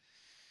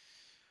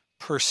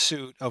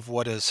pursuit of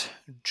what is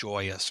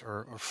joyous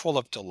or full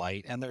of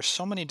delight. And there's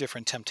so many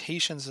different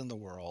temptations in the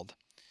world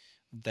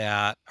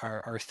that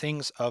are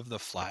things of the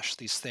flesh,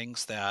 these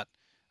things that,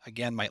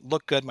 again, might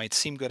look good, might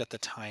seem good at the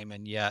time,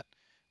 and yet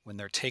when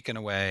they're taken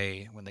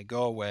away, when they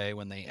go away,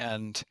 when they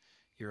end,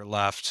 you're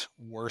left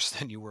worse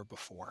than you were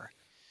before.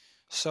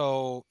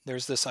 So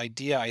there's this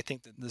idea, I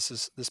think, that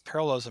this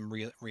parallelism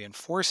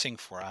reinforcing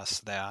for us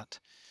that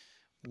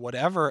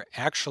whatever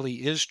actually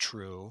is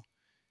true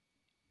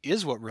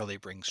is what really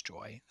brings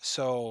joy.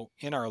 So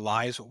in our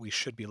lives, what we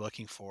should be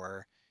looking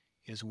for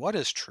is what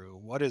is true,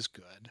 what is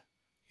good,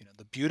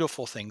 the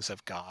beautiful things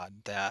of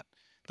God, that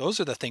those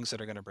are the things that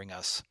are going to bring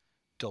us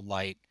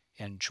delight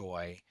and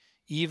joy,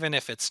 even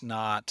if it's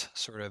not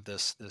sort of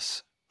this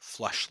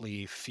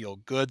fleshly feel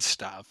good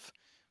stuff.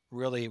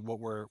 Really what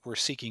we're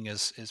seeking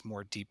is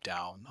more deep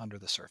down under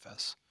the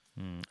surface.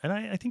 And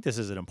I think this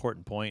is an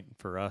important point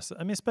for us.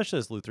 I mean, especially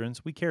as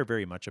Lutherans, we care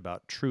very much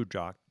about true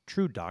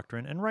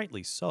doctrine, and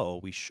rightly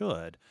so, we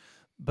should,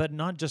 but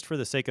not just for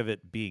the sake of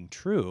it being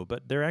true,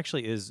 but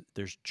there's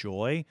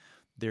joy,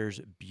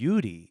 there's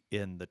beauty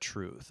in the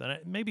truth. And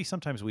maybe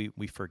sometimes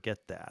we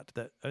forget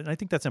that, and I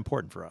think that's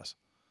important for us.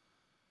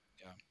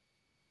 Yeah,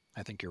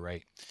 I think you're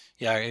right.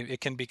 Yeah, it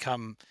can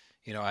become,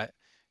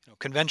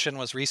 convention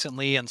was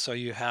recently, and so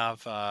you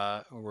have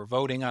we're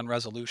voting on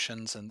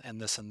resolutions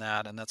and this and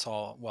that, and that's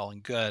all well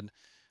and good.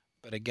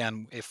 But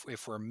again,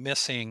 if we're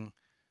missing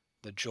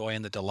the joy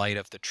and the delight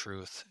of the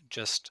truth,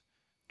 just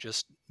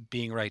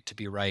being right to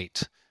be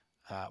right,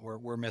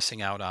 we're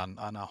missing out on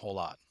a whole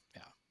lot.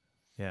 Yeah.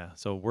 Yeah.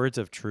 So words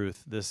of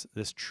truth,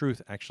 this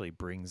truth actually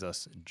brings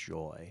us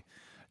joy.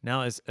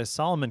 Now, as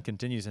Solomon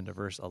continues into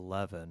verse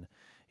 11,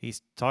 he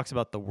talks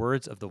about the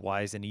words of the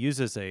wise, and he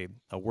uses a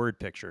word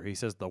picture. He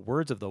says the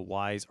words of the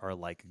wise are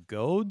like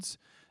goads,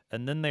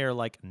 and then they are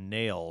like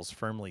nails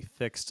firmly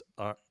fixed.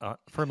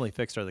 Firmly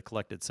fixed are the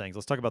collected sayings.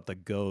 Let's talk about the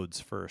goads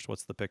first.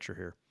 What's the picture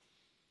here?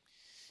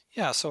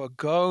 Yeah, so a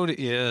goad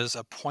is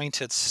a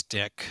pointed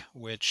stick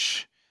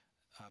which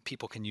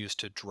people can use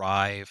to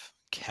drive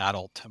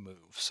cattle to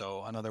move.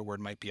 So another word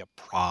might be a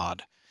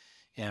prod.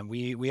 And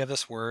we have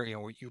this word,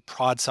 you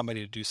prod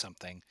somebody to do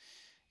something.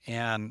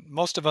 And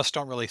most of us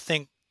don't really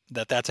think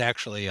that that's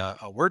actually a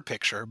word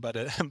picture, but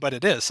but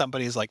it is.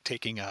 Somebody's like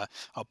taking a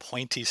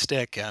pointy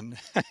stick and,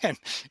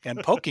 and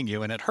poking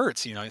you, and it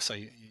hurts, so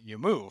you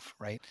move,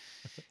 right?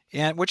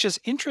 And which is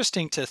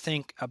interesting to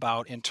think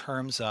about in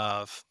terms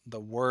of the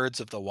words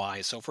of the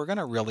wise. So if we're going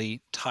to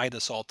really tie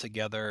this all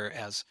together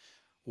as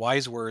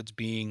wise words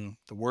being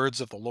the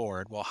words of the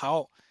Lord,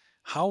 well,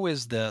 how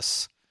is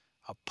this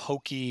a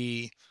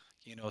pokey,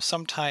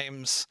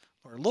 sometimes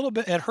or a little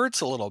bit, it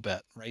hurts a little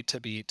bit, right, to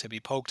be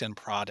poked and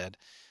prodded.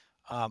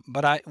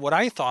 But what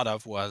I thought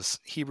of was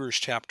Hebrews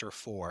chapter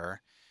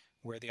 4,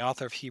 where the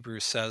author of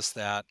Hebrews says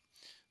that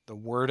the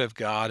word of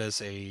God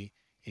is a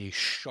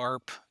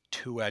sharp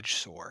two-edged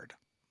sword,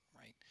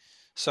 right?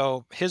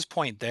 So his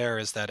point there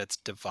is that it's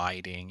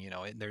dividing.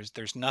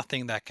 There's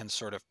nothing that can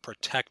sort of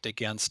protect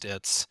against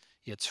its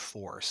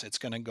force. It's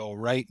going to go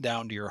right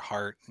down to your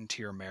heart and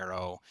to your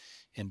marrow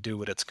and do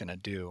what it's going to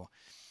do.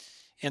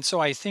 And so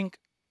I think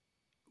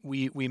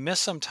we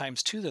miss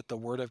sometimes too that the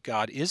word of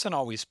God isn't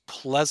always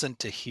pleasant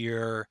to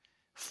hear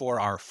for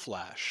our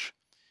flesh,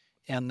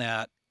 and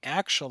that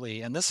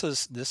actually, and this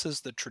is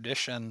the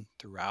tradition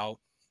throughout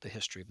the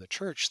history of the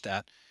church,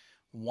 that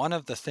one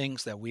of the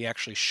things that we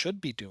actually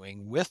should be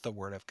doing with the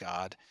word of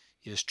God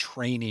is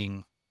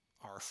training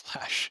our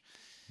flesh.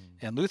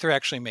 And Luther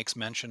actually makes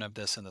mention of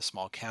this in the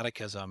Small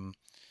Catechism.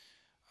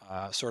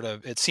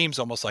 It seems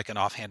almost like an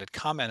offhanded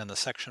comment in the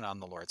section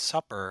on the Lord's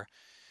Supper.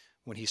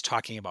 When he's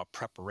talking about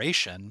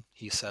preparation,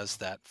 he says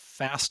that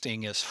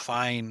fasting is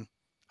fine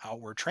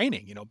outward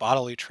training,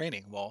 bodily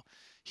training. Well,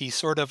 he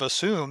sort of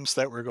assumes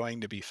that we're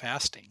going to be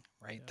fasting,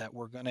 right? Yeah. That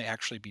we're going to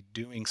actually be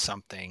doing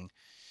something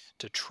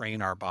to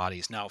train our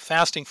bodies. Now,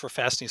 fasting for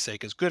fasting's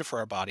sake is good for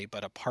our body,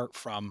 but apart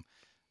from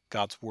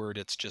God's word,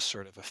 it's just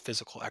sort of a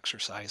physical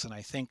exercise. And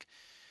I think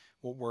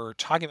what we're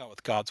talking about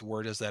with God's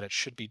word is that it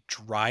should be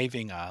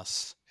driving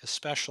us,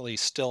 especially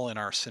still in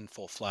our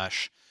sinful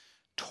flesh,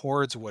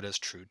 towards what is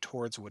true,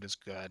 towards what is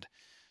good,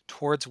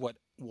 towards what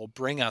will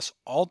bring us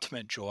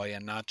ultimate joy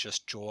and not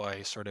just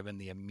joy sort of in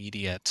the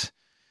immediate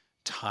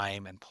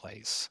time and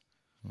place.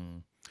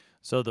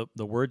 So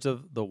the words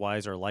of the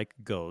wise are like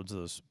goads,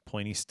 those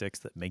pointy sticks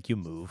that make you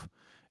move.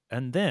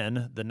 And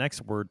then the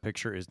next word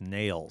picture is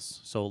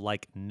nails. So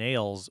like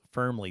nails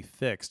firmly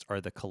fixed are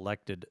the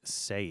collected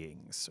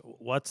sayings.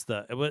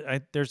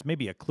 There's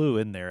maybe a clue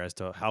in there as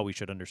to how we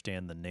should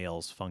understand the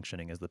nails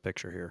functioning as the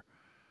picture here.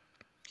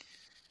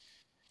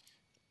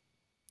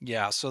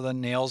 Yeah, so the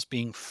nails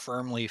being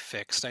firmly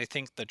fixed, I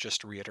think that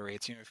just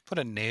reiterates, if you put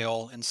a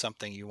nail in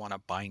something, you want to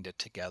bind it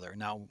together.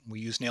 Now, we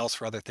use nails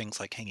for other things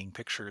like hanging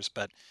pictures,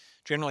 but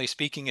generally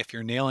speaking, if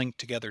you're nailing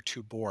together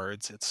two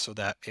boards, it's so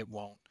that it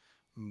won't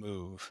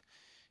move.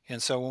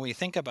 And so when we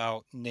think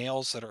about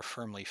nails that are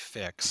firmly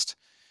fixed,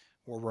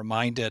 we're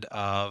reminded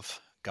of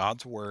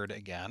God's word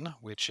again,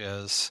 which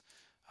is,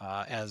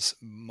 as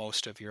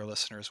most of your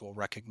listeners will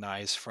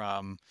recognize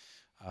from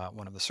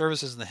one of the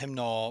services in the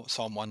hymnal,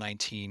 Psalm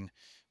 119,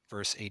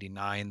 verse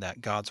 89,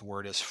 that God's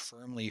word is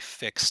firmly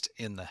fixed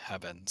in the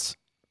heavens,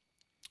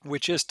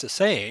 which is to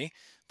say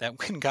that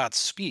when God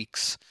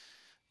speaks,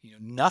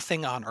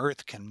 nothing on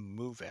earth can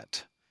move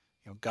it.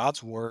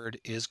 God's word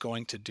is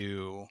going to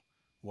do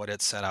what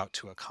it set out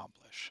to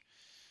accomplish.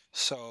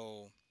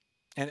 So,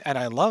 and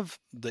I love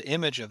the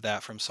image of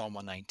that from Psalm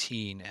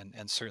 119,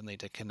 and certainly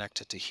to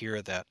connect it to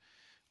here, that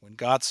when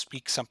God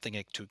speaks something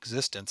into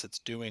existence, it's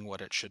doing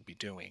what it should be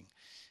doing.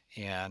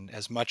 And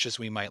as much as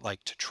we might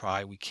like to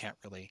try, we can't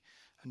really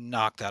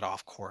knock that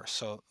off course.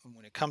 So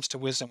when it comes to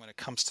wisdom, when it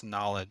comes to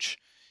knowledge,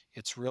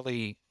 it's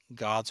really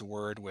God's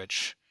word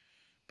which,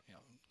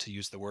 to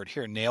use the word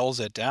here, nails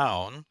it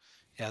down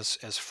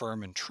as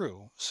firm and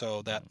true.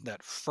 So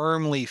that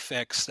firmly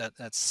fixed,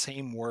 that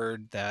same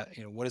word, that,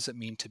 what does it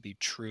mean to be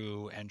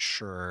true and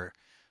sure?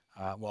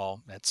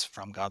 Well, it's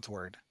from God's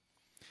word.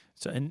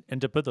 So, and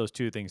to put those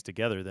two things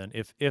together, then,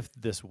 if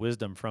this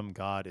wisdom from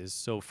God is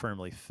so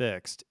firmly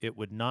fixed, it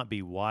would not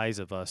be wise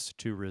of us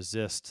to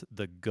resist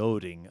the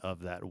goading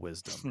of that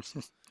wisdom.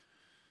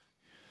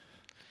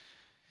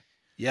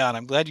 Yeah, and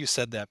I'm glad you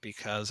said that,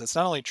 because it's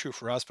not only true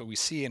for us, but we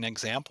see an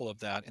example of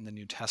that in the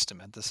New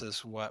Testament. This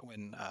is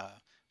when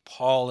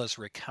Paul is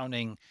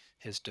recounting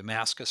his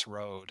Damascus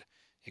Road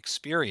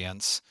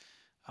experience,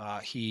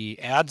 he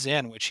adds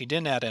in, which he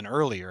didn't add in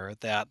earlier,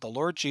 that the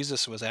Lord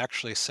Jesus was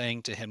actually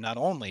saying to him not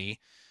only,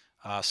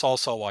 Saul,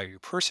 Saul, why are you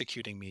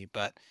persecuting me?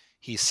 But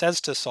he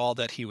says to Saul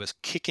that he was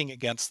kicking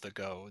against the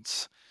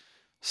goads.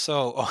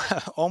 So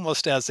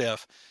almost as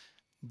if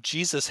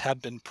Jesus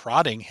had been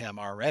prodding him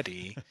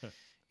already.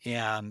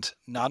 And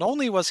not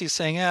only was he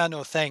saying,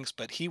 no thanks,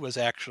 but he was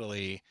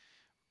actually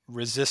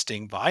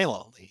resisting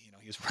violently.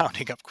 He was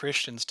rounding up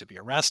Christians to be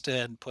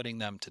arrested, putting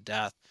them to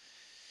death.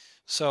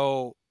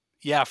 So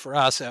yeah, for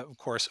us, of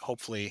course,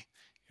 hopefully,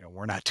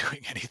 we're not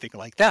doing anything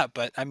like that.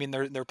 But I mean,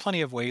 there are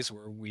plenty of ways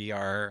where we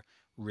are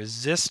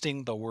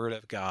resisting the word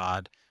of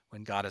God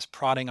when God is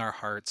prodding our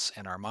hearts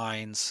and our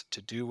minds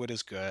to do what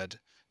is good,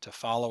 to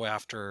follow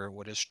after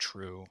what is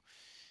true.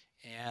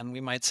 And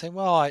we might say,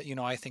 well,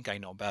 I think I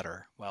know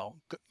better. Well,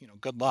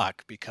 good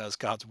luck, because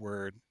God's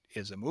word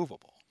is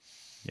immovable.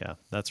 Yeah,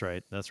 that's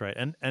right. That's right.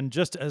 And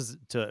just as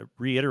to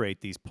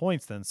reiterate these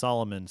points, then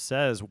Solomon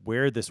says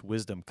where this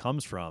wisdom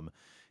comes from.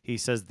 He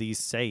says these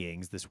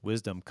sayings, this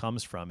wisdom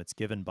comes from, it's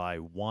given by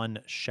one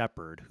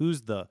shepherd.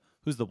 Who's the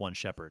one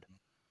shepherd?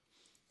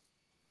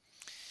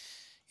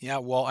 Yeah,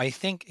 well, I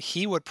think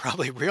he would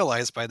probably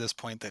realize by this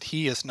point that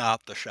he is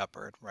not the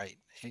shepherd, right?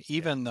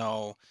 Even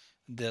though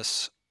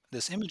this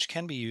image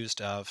can be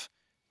used of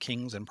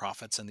kings and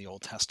prophets in the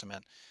Old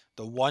Testament,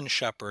 the one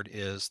shepherd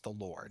is the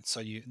Lord.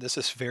 So this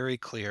is very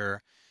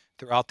clear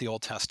throughout the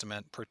Old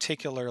Testament,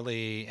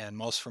 particularly in the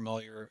most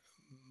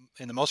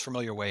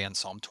familiar way in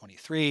Psalm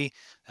 23,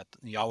 that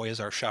Yahweh is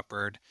our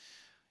shepherd.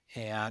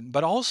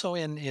 But also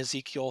in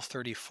Ezekiel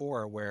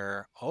 34,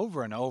 where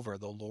over and over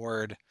the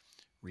Lord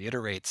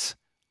reiterates,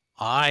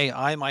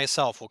 I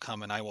myself will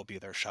come and I will be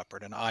their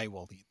shepherd and I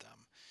will lead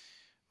them.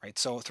 Right?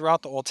 So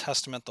throughout the Old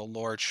Testament, the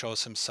Lord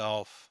shows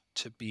himself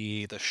to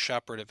be the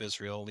shepherd of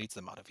Israel, leads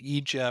them out of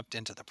Egypt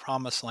into the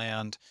promised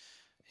land.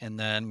 And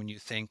then when you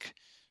think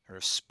sort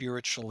of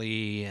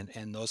spiritually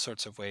and those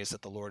sorts of ways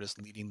that the Lord is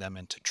leading them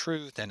into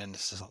truth and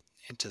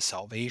into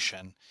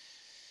salvation,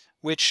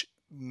 which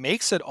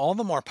makes it all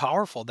the more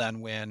powerful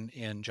than when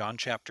in John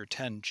chapter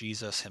 10,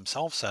 Jesus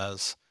himself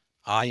says,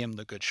 I am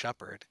the good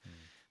shepherd.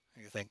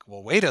 You think,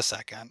 well, wait a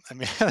second. I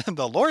mean,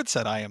 the Lord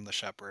said, I am the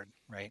shepherd,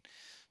 right?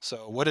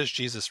 So what is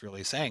Jesus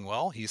really saying?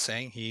 Well, he's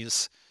saying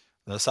he's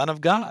the Son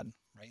of God,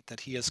 right?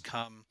 That he has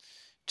come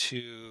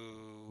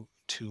to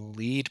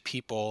lead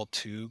people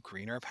to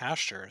greener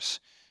pastures,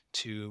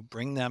 to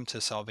bring them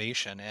to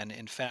salvation. And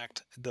in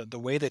fact, the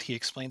way that he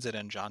explains it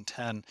in John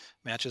 10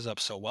 matches up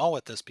so well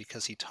with this,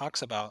 because he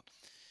talks about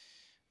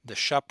the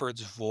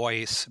shepherd's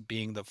voice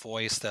being the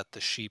voice that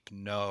the sheep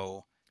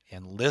know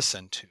and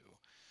listen to.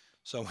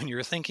 So when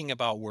you're thinking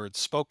about words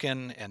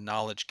spoken and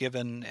knowledge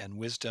given and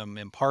wisdom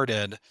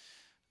imparted,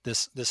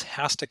 this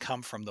has to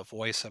come from the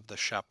voice of the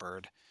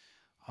shepherd.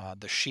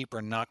 The sheep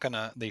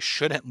they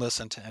shouldn't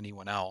listen to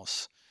anyone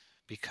else,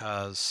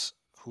 because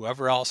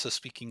whoever else is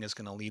speaking is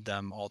going to lead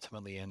them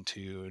ultimately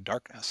into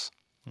darkness.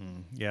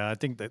 Yeah, I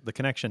think that the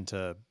connection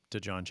to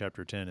John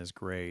chapter 10 is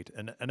great.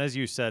 And as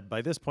you said,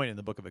 by this point in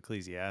the book of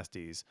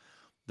Ecclesiastes,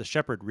 the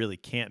shepherd really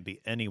can't be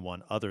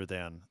anyone other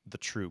than the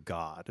true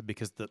God,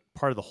 because the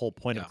part of the whole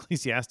point of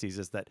Ecclesiastes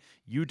is that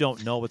you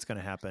don't know what's going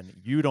to happen.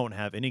 You don't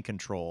have any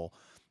control.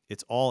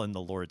 It's all in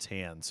the Lord's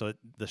hands. So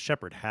the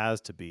shepherd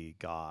has to be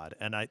God.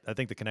 And I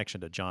think the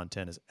connection to John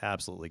 10 is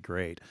absolutely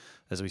great,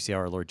 as we see how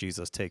our Lord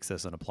Jesus takes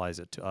this and applies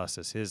it to us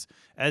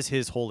as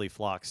his holy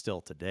flock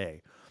still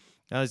today.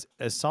 Now,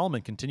 as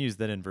Solomon continues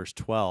then in verse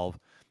 12,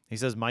 he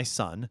says, my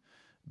son,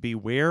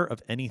 beware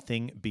of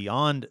anything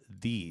beyond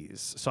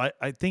these. So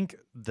I think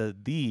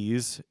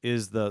these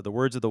is the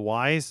words of the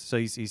wise. So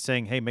he's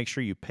saying, hey, make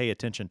sure you pay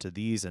attention to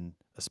these, and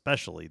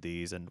especially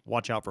these, and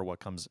watch out for what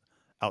comes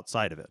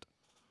outside of it.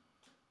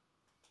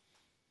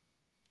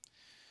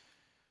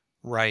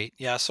 Right.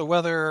 Yeah. So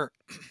whether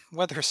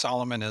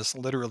Solomon is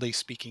literally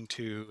speaking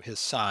to his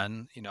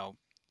son,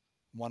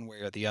 one way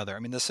or the other. I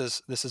mean, this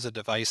is a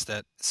device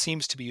that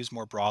seems to be used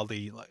more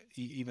broadly,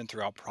 even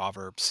throughout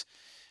Proverbs.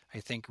 I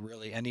think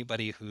really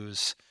anybody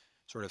who's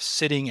sort of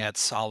sitting at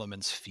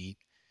Solomon's feet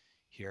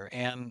here,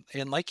 and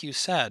like you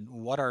said,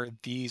 what are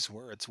these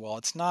words? Well,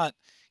 it's not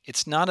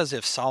as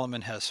if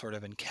Solomon has sort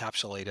of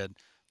encapsulated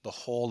the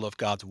whole of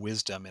God's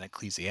wisdom in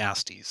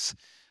Ecclesiastes.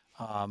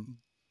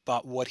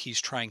 But what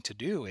he's trying to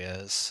do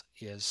is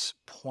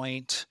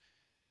point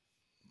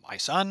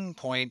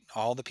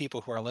all the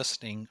people who are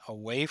listening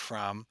away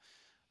from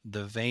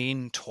the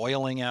vain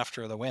toiling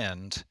after the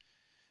wind,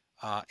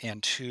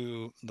 and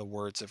to the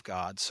words of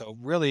God. So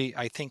really,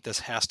 I think this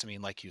has to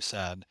mean, like you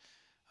said,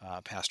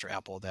 Pastor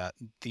Appel, that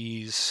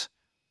these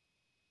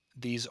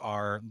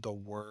are the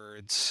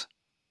words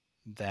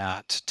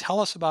that tell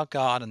us about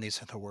God, and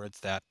these are the words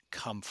that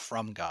come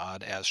from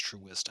God as true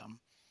wisdom.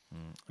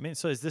 I mean,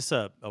 so is this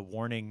a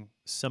warning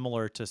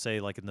similar to,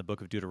 say, like in the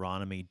book of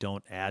Deuteronomy,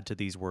 don't add to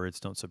these words,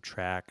 don't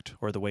subtract,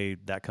 or the way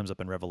that comes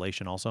up in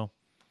Revelation also?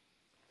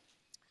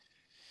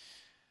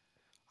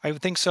 I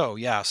would think so,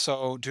 yeah.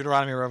 So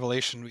Deuteronomy and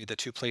Revelation would be the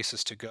two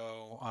places to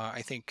go.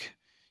 I think,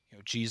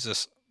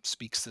 Jesus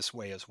speaks this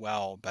way as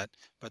well, but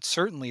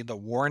certainly the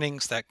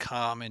warnings that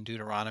come in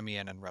Deuteronomy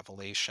and in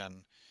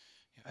Revelation,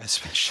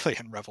 especially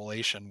in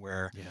Revelation,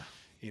 where Yeah.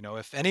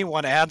 if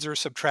anyone adds or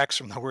subtracts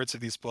from the words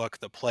of these book,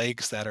 the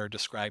plagues that are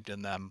described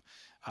in them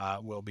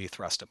will be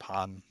thrust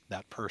upon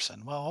that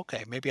person. Well,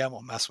 okay, maybe I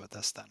won't mess with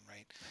this then,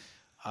 right?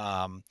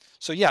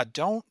 So yeah,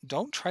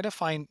 don't try to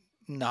find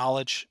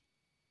knowledge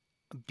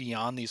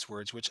beyond these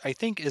words, which I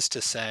think is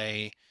to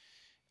say,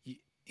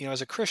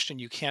 as a Christian,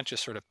 you can't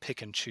just sort of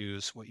pick and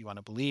choose what you want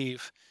to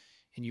believe,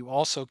 and you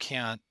also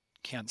can't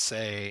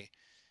say,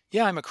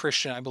 yeah, I'm a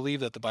Christian, I believe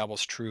that the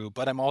Bible's true,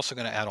 but I'm also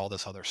going to add all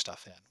this other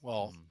stuff in.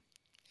 Well,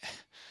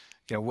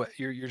 what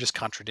you're just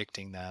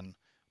contradicting then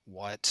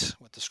what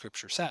the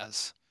Scripture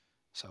says.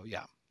 So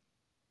yeah.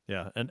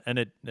 Yeah,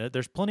 and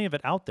there's plenty of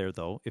it out there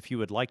though, if you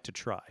would like to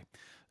try.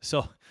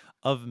 So,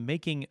 of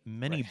making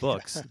many Right.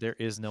 books, there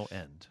is no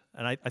end,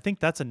 and I think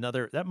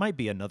that might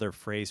be another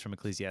phrase from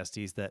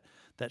Ecclesiastes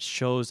that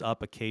shows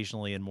up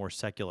occasionally in more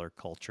secular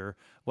culture.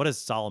 What does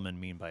Solomon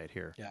mean by it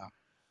here?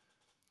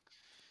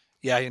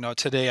 Yeah,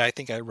 today I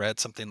think I read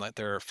something like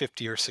there are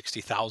 50 or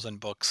 60,000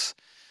 books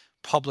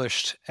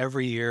published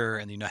every year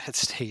in the United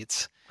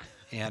States,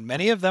 and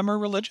many of them are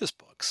religious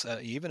books,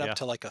 even Yeah. up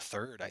to like a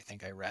third, I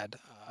think I read.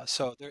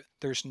 So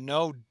there's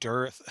no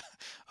dearth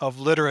of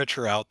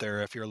literature out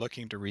there if you're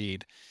looking to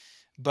read.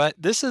 But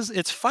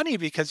it's funny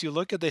because you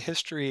look at the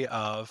history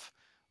of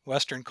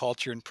Western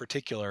culture in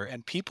particular,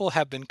 and people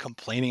have been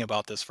complaining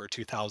about this for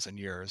 2,000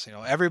 years.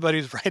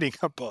 Everybody's writing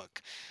a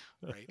book,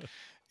 right?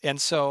 And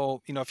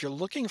so, if you're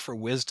looking for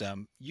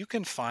wisdom, you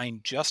can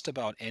find just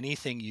about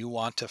anything you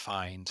want to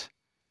find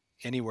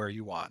anywhere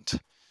you want.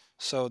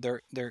 So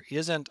there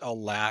isn't a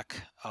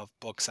lack of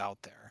books out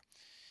there.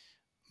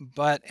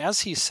 But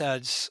as he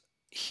says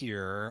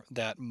here,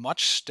 that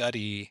much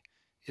study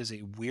is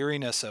a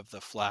weariness of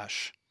the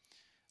flesh.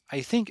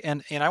 I think,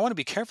 and I want to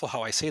be careful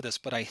how I say this,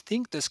 but I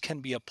think this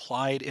can be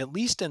applied, at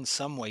least in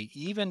some way,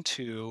 even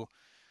to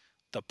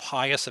the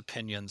pious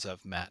opinions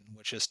of men,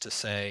 which is to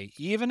say,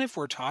 even if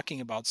we're talking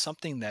about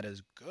something that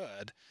is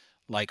good,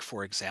 like,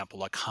 for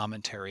example, a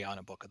commentary on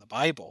a book of the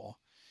Bible,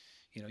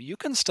 you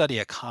can study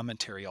a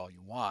commentary all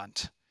you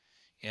want.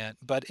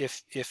 But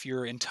if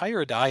your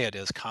entire diet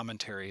is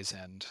commentaries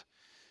and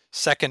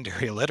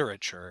secondary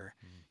literature,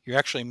 you're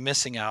actually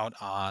missing out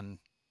on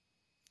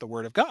the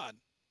Word of God,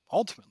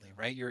 ultimately,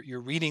 right?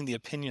 You're reading the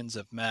opinions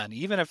of men,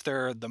 even if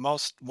they're the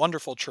most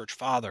wonderful church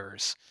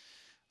fathers.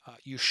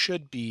 You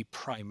should be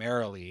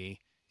primarily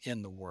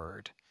in the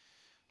Word.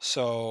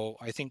 So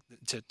I think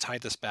to tie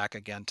this back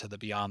again to the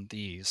beyond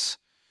these,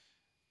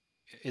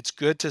 it's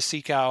good to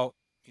seek out,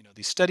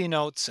 these study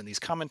notes and these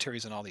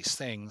commentaries and all these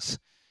things,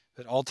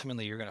 but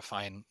ultimately you're going to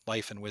find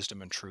life and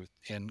wisdom and truth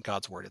in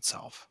God's Word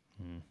itself.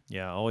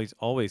 Yeah,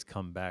 always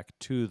come back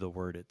to the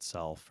Word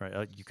itself,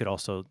 right? You could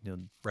also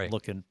Right.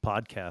 look in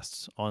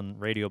podcasts on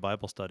radio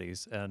Bible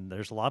studies, and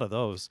there's a lot of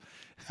those.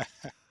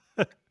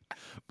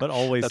 But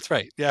always, That's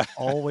right. Yeah.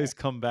 always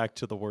come back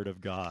to the Word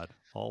of God.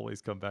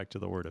 Always come back to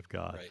the Word of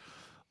God, Right.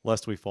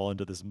 lest we fall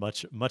into this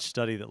much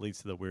study that leads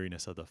to the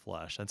weariness of the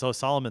flesh. And so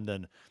Solomon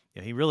then,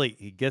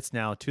 he gets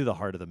now to the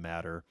heart of the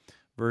matter.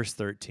 Verse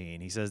 13,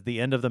 he says, "The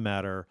end of the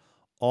matter,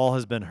 all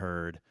has been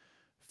heard.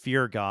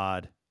 Fear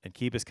God and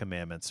keep His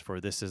commandments,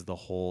 for this is the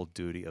whole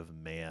duty of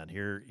man."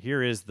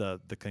 Here is the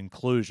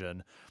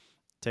conclusion.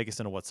 Take us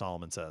into what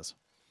Solomon says.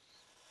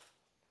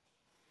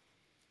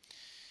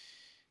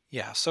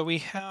 Yeah, so we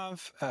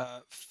have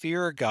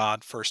fear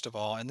God, first of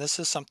all, and this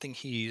is something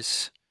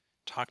he's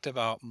talked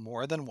about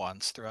more than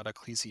once throughout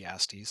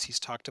Ecclesiastes. He's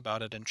talked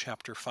about it in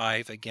chapter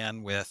 5,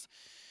 again, with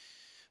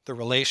the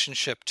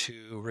relationship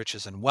to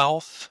riches and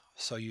wealth.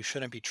 So you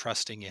shouldn't be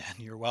trusting in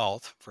your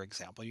wealth, for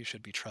example. You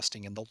should be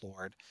trusting in the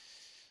Lord.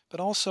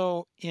 But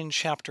also in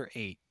chapter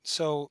 8.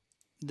 So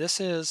this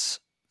is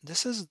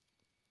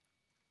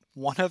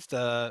one of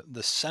the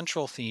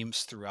central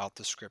themes throughout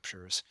the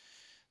scriptures,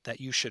 that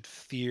you should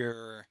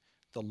fear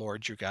the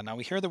Lord your God. Now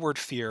we hear the word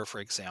fear, for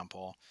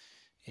example,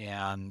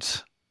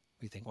 and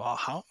we think, well,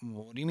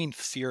 what do you mean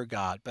fear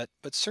God? But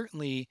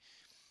certainly,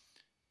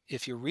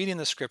 if you're reading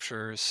the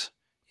scriptures,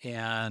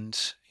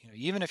 and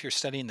even if you're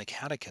studying the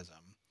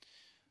catechism,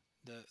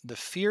 the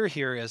fear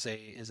here is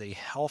a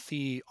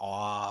healthy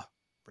awe,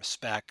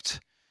 respect,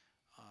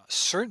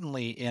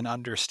 certainly in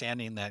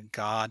understanding that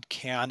God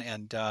can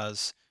and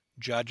does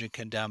judge and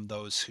condemn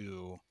those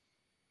who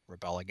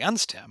rebel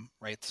against Him,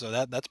 right?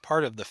 So that's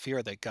part of the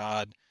fear, that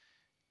God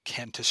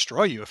can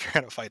destroy you if you're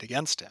going to fight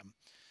against Him.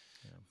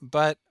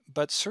 Yeah.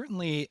 But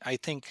certainly, I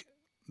think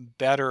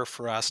better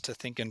for us to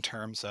think in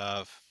terms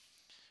of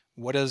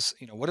what does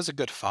a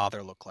good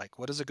father look like?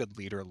 What does a good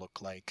leader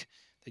look like,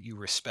 that you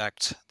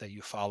respect, that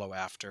you follow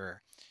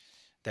after,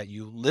 that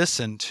you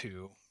listen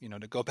to?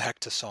 To go back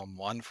to Psalm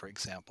 1, for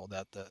example,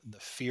 that the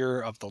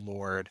fear of the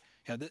Lord,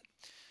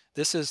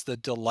 this is the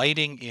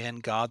delighting in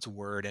God's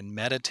word and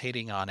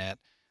meditating on it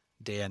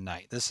day and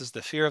night. This is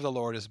the fear of the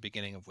Lord is the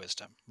beginning of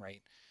wisdom,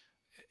 right?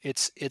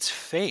 It's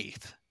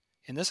faith.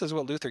 And this is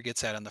what Luther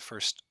gets at in the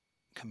first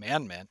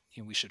commandment,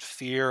 we should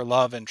fear,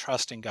 love, and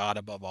trust in God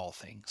above all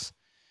things.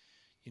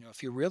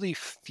 If you really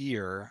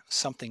fear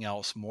something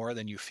else more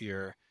than you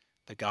fear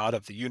the God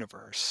of the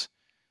universe,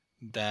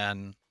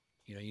 then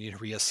you need to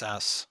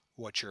reassess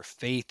what your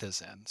faith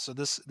is in. So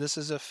this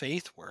is a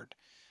faith word,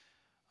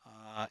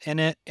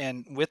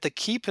 and with the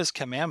keep His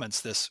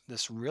commandments,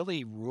 this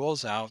really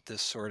rules out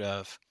this sort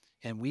of,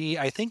 and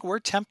I think we're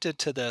tempted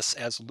to this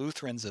as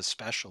Lutherans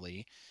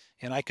especially,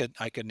 and I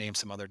could name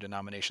some other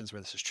denominations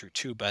where this is true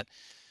too, but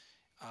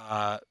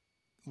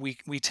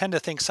we tend to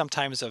think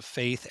sometimes of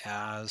faith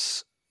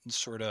as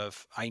sort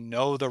of, I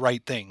know the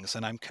right things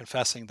and I'm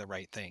confessing the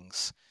right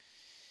things.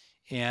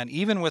 And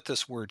even with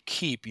this word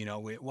keep,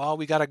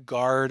 we got to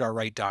guard our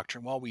right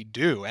doctrine. Well, we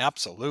do,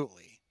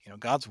 absolutely.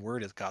 God's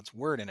word is God's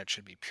word, and it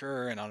should be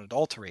pure and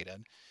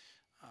unadulterated.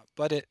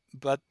 But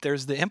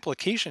there's the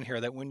implication here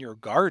that when you're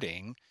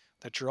guarding,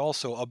 that you're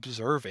also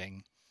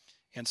observing.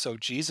 And so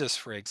Jesus,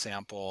 for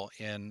example,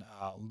 in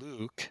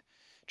Luke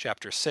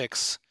chapter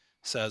 6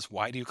 says,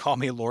 "Why do you call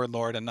me Lord,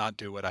 Lord, and not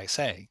do what I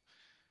say?"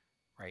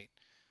 Right?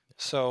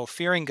 So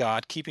fearing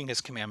God, keeping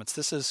His commandments,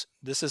 this is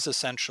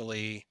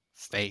essentially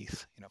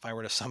faith. If I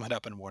were to sum it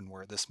up in one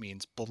word, this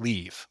means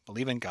believe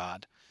in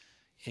God.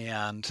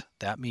 And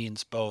that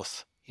means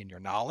both in your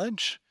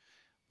knowledge,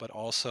 but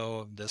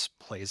also this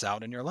plays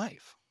out in your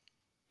life.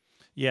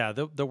 Yeah,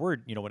 the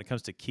word, when it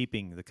comes to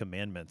keeping the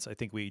commandments, I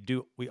think we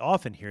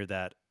often hear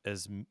that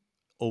as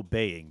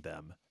obeying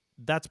them.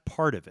 That's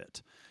part of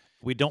it.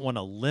 We don't want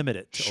to limit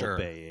it to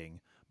obeying,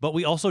 but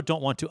we also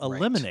don't want to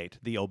eliminate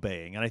the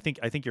obeying. And I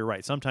think you're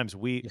right. Sometimes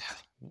we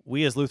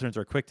as Lutherans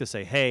are quick to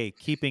say, hey,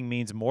 keeping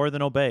means more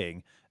than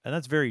obeying. And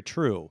that's very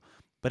true.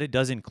 But it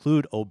does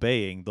include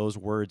obeying those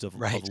words of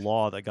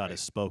law that God has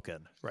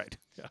spoken. Right.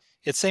 Yeah.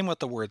 It's same with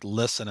the word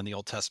listen in the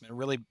Old Testament.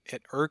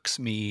 It irks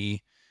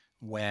me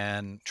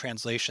when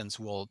translations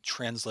will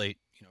translate,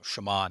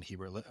 Shema in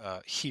Hebrew,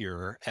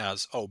 hear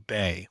as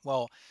obey.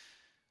 Well,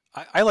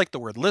 I like the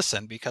word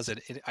listen because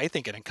I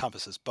think it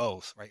encompasses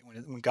both, right?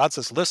 When God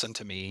says, listen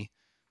to me,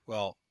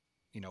 well,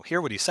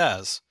 hear what He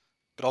says,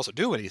 but also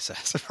do what He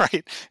says,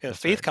 right?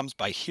 Faith comes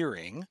by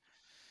hearing,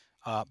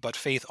 but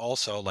faith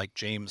also, like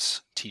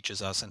James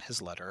teaches us in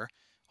his letter,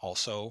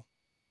 also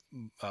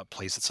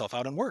plays itself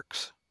out in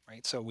works,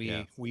 right? So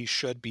we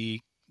should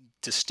be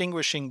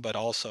distinguishing, but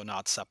also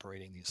not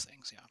separating these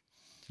things. Yeah.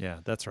 Yeah,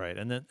 that's right.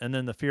 And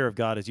then the fear of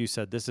God, as you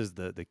said, this is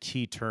the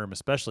key term,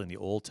 especially in the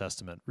Old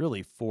Testament,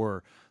 really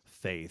for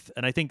faith.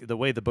 And I think the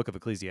way the book of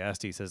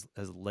Ecclesiastes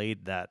has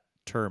laid that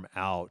term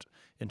out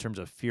in terms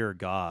of fear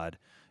God,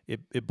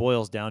 it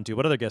boils down to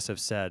what other guests have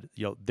said,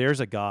 there's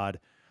a God,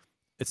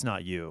 it's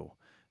not you.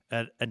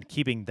 And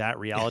keeping that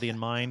reality in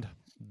mind,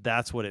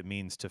 that's what it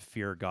means to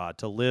fear God,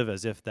 to live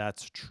as if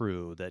that's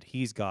true, that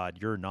He's God,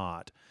 you're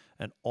not,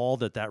 and all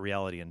that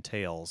reality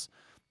entails,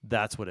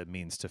 that's what it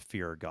means to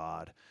fear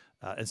God.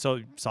 And so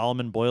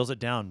Solomon boils it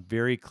down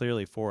very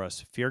clearly for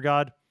us. Fear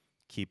God,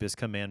 keep His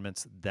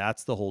commandments.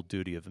 That's the whole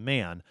duty of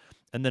man.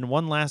 And then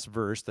one last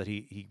verse that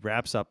he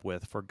wraps up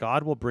with, for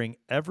God will bring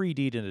every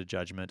deed into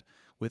judgment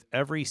with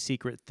every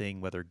secret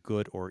thing, whether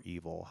good or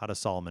evil. How does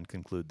Solomon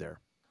conclude there?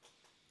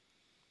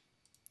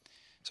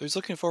 So he's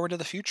looking forward to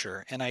the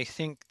future. And I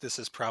think this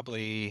is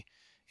probably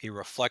a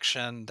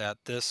reflection that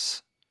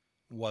this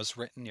was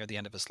written near the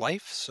end of his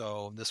life.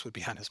 So this would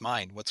be on his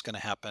mind. What's going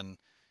to happen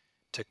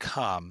to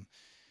come?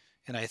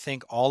 And I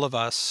think all of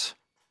us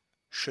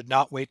should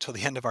not wait till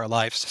the end of our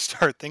lives to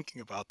start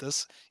thinking about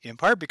this, in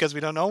part because we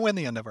don't know when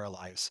the end of our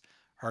lives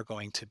are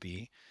going to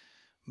be,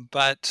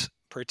 but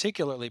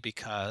particularly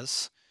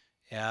because,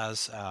 as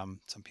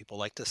some people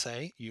like to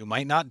say, you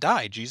might not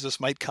die. Jesus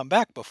might come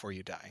back before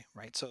you die,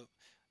 right? So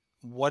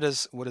what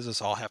does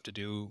this all have to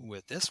do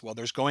with this? Well,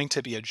 there's going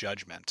to be a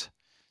judgment.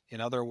 In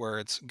other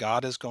words,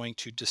 God is going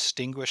to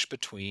distinguish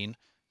between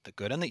the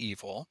good and the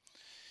evil.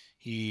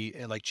 He,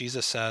 like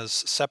Jesus says,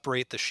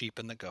 separate the sheep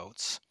and the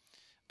goats.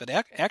 But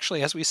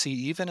actually, as we see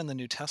even in the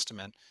New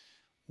Testament,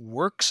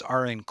 works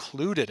are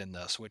included in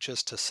this, which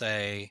is to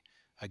say,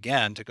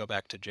 again, to go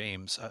back to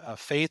James, a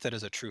faith that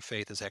is a true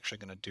faith is actually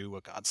going to do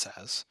what God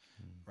says,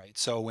 right?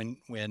 So when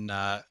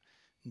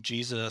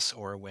Jesus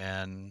or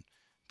when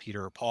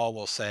Peter or Paul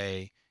will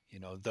say,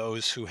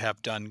 those who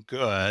have done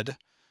good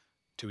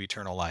to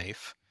eternal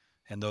life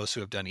and those who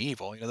have done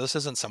evil, this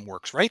isn't some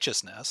works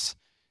righteousness.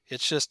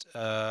 It's just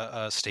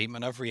a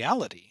statement of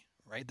reality,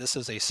 right? This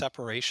is a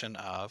separation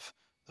of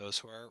those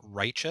who are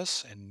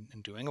righteous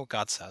and doing what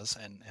God says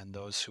and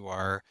those who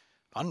are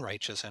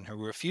unrighteous and who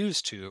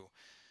refuse to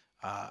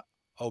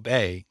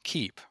obey,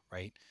 keep,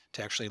 right?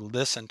 To actually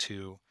listen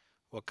to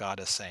what God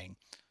is saying.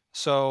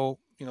 So,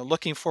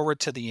 looking forward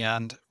to the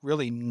end,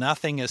 really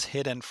nothing is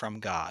hidden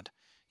from God.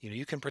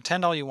 You can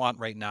pretend all you want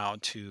right now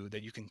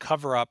that you can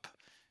cover up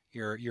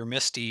your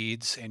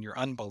misdeeds and your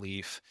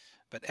unbelief,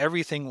 but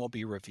everything will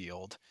be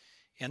revealed.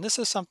 And this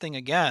is something,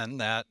 again,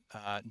 that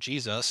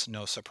Jesus,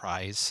 no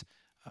surprise,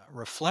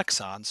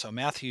 reflects on. So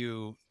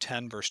Matthew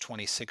 10, verse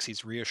 26,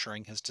 he's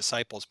reassuring his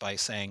disciples by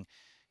saying,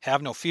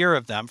 have no fear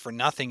of them, for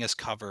nothing is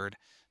covered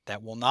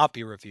that will not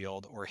be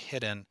revealed, or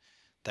hidden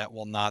that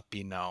will not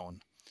be known.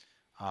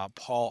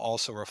 Paul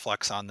also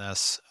reflects on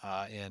this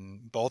in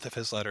both of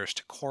his letters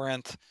to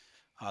Corinth.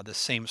 The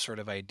same sort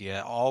of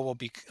idea. All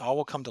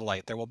will come to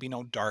light. There will be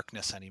no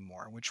darkness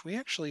anymore, which we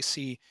actually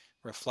see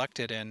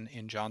reflected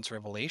in John's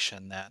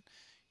revelation, that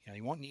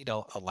you won't need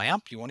a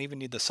lamp, you won't even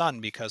need the sun,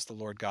 because the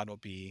Lord God will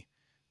be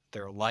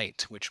their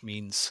light, which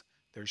means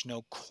there's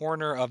no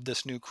corner of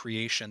this new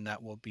creation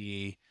that will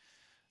be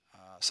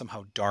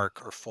somehow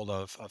dark or full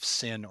of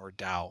sin or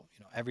doubt.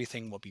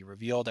 Everything will be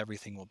revealed,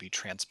 everything will be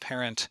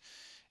transparent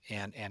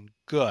and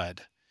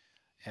good.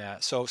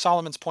 So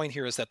Solomon's point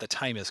here is that the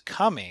time is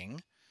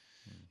coming.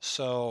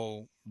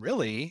 So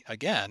really,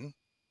 again,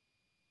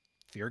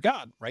 fear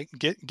God, right?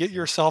 Get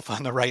yourself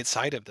on the right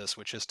side of this,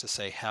 which is to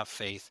say, have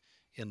faith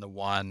in the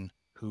one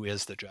who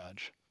is the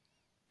judge.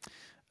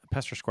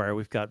 Pastor Squire,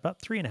 we've got about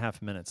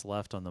 3.5 minutes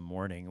left on the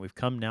morning. We've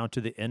come now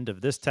to the end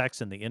of this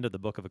text and the end of the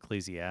book of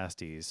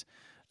Ecclesiastes.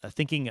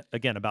 Thinking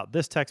again about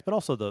this text, but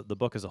also the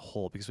book as a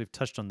whole, because we've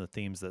touched on the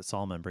themes that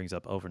Solomon brings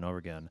up over and over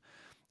again.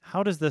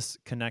 How does this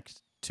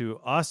connect to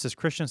us as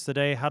Christians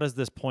today? How does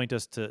this point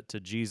us to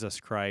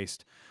Jesus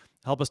Christ?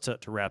 Help us to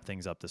wrap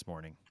things up this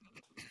morning.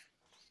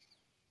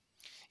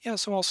 Yeah,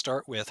 so I'll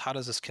start with, how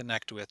does this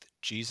connect with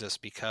Jesus?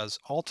 Because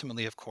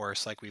ultimately, of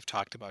course, like we've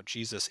talked about,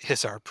 Jesus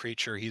is our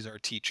preacher, he's our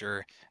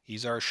teacher,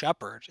 he's our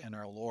shepherd and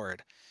our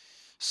Lord.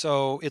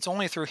 So it's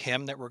only through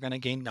him that we're going to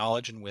gain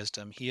knowledge and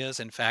wisdom. He is,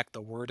 in fact,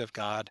 the Word of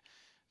God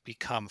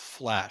become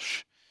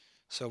flesh.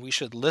 So we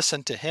should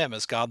listen to him,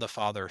 as God the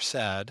Father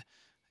said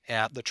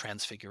at the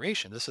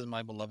Transfiguration. This is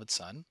my beloved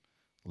Son.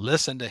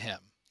 Listen to him.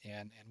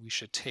 And we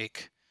should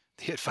take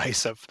the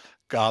advice of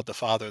God the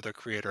Father, the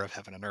creator of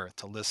heaven and earth,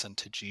 to listen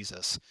to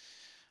Jesus.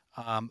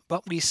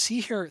 But we see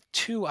here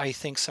too, I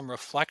think, some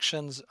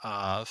reflections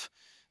of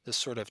this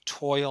sort of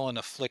toil and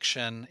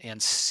affliction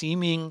and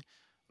seeming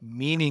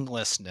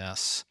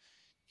meaninglessness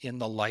in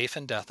the life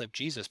and death of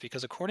Jesus,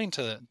 because according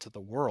to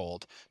the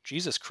world,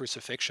 Jesus'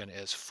 crucifixion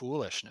is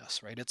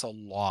foolishness, right? It's a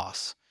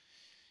loss.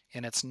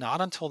 And it's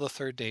not until the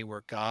third day,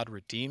 where God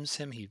redeems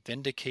him, he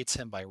vindicates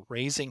him by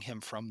raising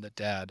him from the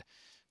dead,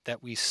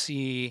 that we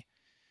see,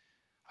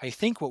 I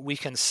think, what we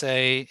can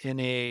say in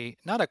a,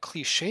 not a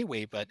cliche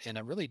way, but in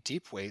a really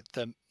deep way,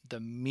 the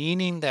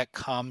meaning that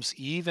comes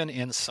even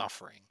in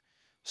suffering.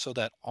 So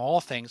that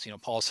all things,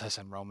 Paul says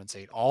in Romans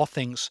 8, all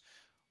things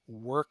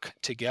work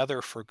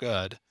together for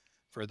good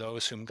for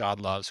those whom God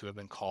loves, who have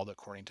been called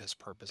according to his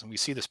purpose. And we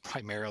see this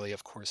primarily,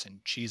 of course, in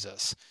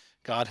Jesus.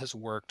 God has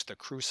worked the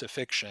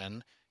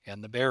crucifixion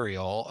and the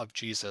burial of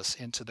Jesus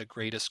into the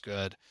greatest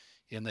good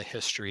in the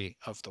history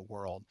of the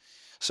world.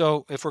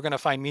 So if we're going to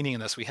find meaning in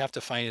this, we have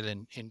to find it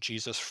in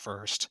Jesus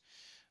first.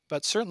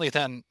 But certainly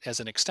then, as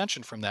an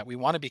extension from that, we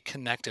want to be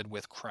connected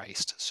with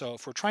Christ. So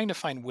if we're trying to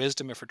find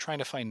wisdom, if we're trying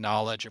to find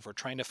knowledge, if we're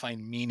trying to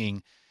find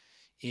meaning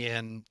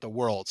in the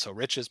world, so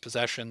riches,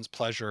 possessions,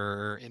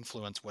 pleasure,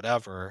 influence,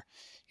 whatever,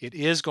 it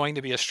is going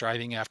to be a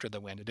striving after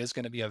the wind. It is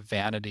going to be a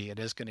vanity. It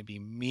is going to be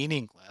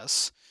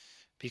meaningless,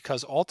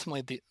 because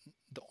ultimately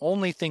the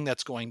only thing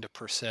that's going to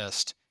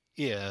persist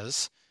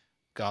is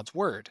God's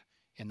word.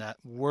 And that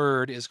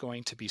word is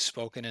going to be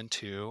spoken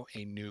into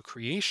a new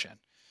creation.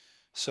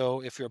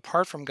 So if you're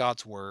apart from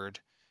God's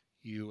word,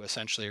 you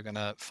essentially are going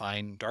to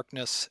find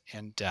darkness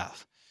and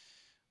death.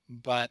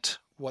 But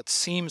what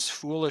seems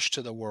foolish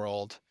to the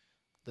world,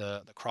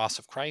 the cross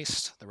of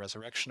Christ, the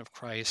resurrection of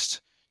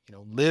Christ,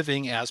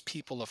 living as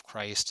people of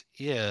Christ,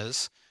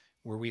 is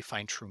where we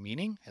find true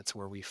meaning. It's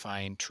where we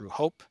find true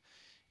hope,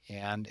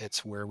 and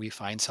it's where we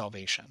find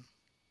salvation.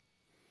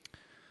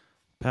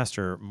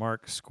 Pastor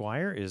Mark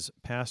Squire is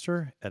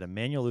pastor at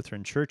Immanuel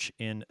Lutheran Church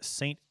in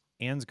St.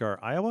 Ansgar,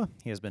 Iowa.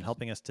 He has been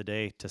helping us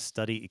today to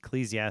study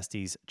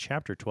Ecclesiastes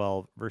chapter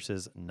 12,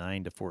 verses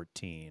 9 to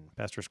 14.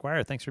 Pastor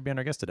Squire, thanks for being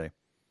our guest today.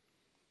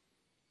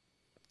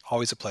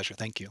 Always a pleasure.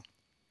 Thank you.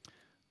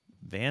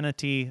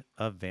 Vanity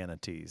of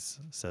vanities,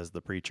 says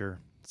the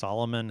preacher.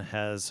 Solomon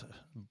has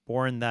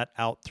borne that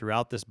out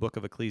throughout this book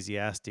of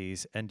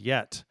Ecclesiastes, and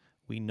yet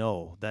we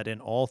know that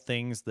in all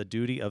things the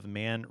duty of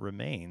man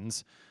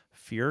remains: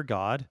 fear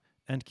God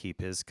and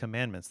keep his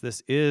commandments.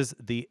 This is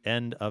the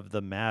end of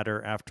the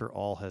matter after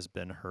all has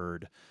been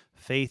heard.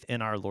 Faith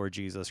in our Lord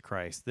Jesus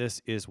Christ. This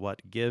is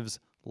what gives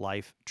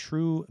life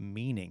true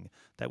meaning,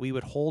 that we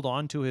would hold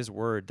on to his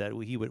word, that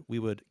we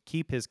would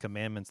keep his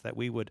commandments, that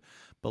we would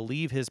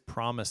believe his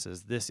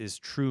promises. This is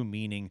true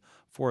meaning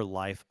for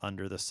life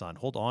under the sun.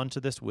 Hold on to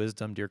this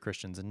wisdom, dear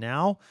Christians,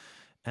 now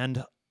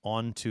and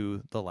on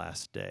to the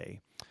last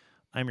day.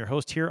 I'm your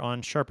host here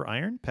on Sharper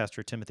Iron,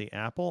 Pastor Timothy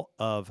Appel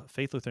of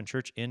Faith Lutheran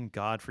Church in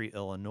Godfrey,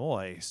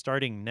 Illinois.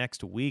 Starting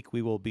next week,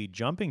 we will be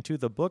jumping to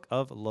the book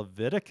of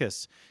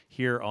Leviticus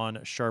here on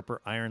Sharper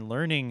Iron,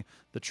 learning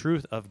the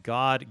truth of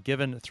God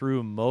given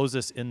through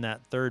Moses in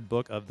that third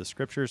book of the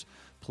Scriptures.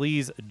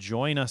 Please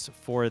join us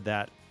for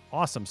that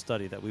awesome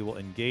study that we will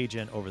engage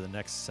in over the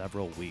next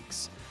several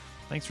weeks.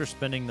 Thanks for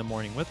spending the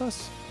morning with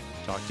us.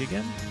 Talk to you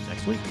again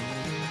next week.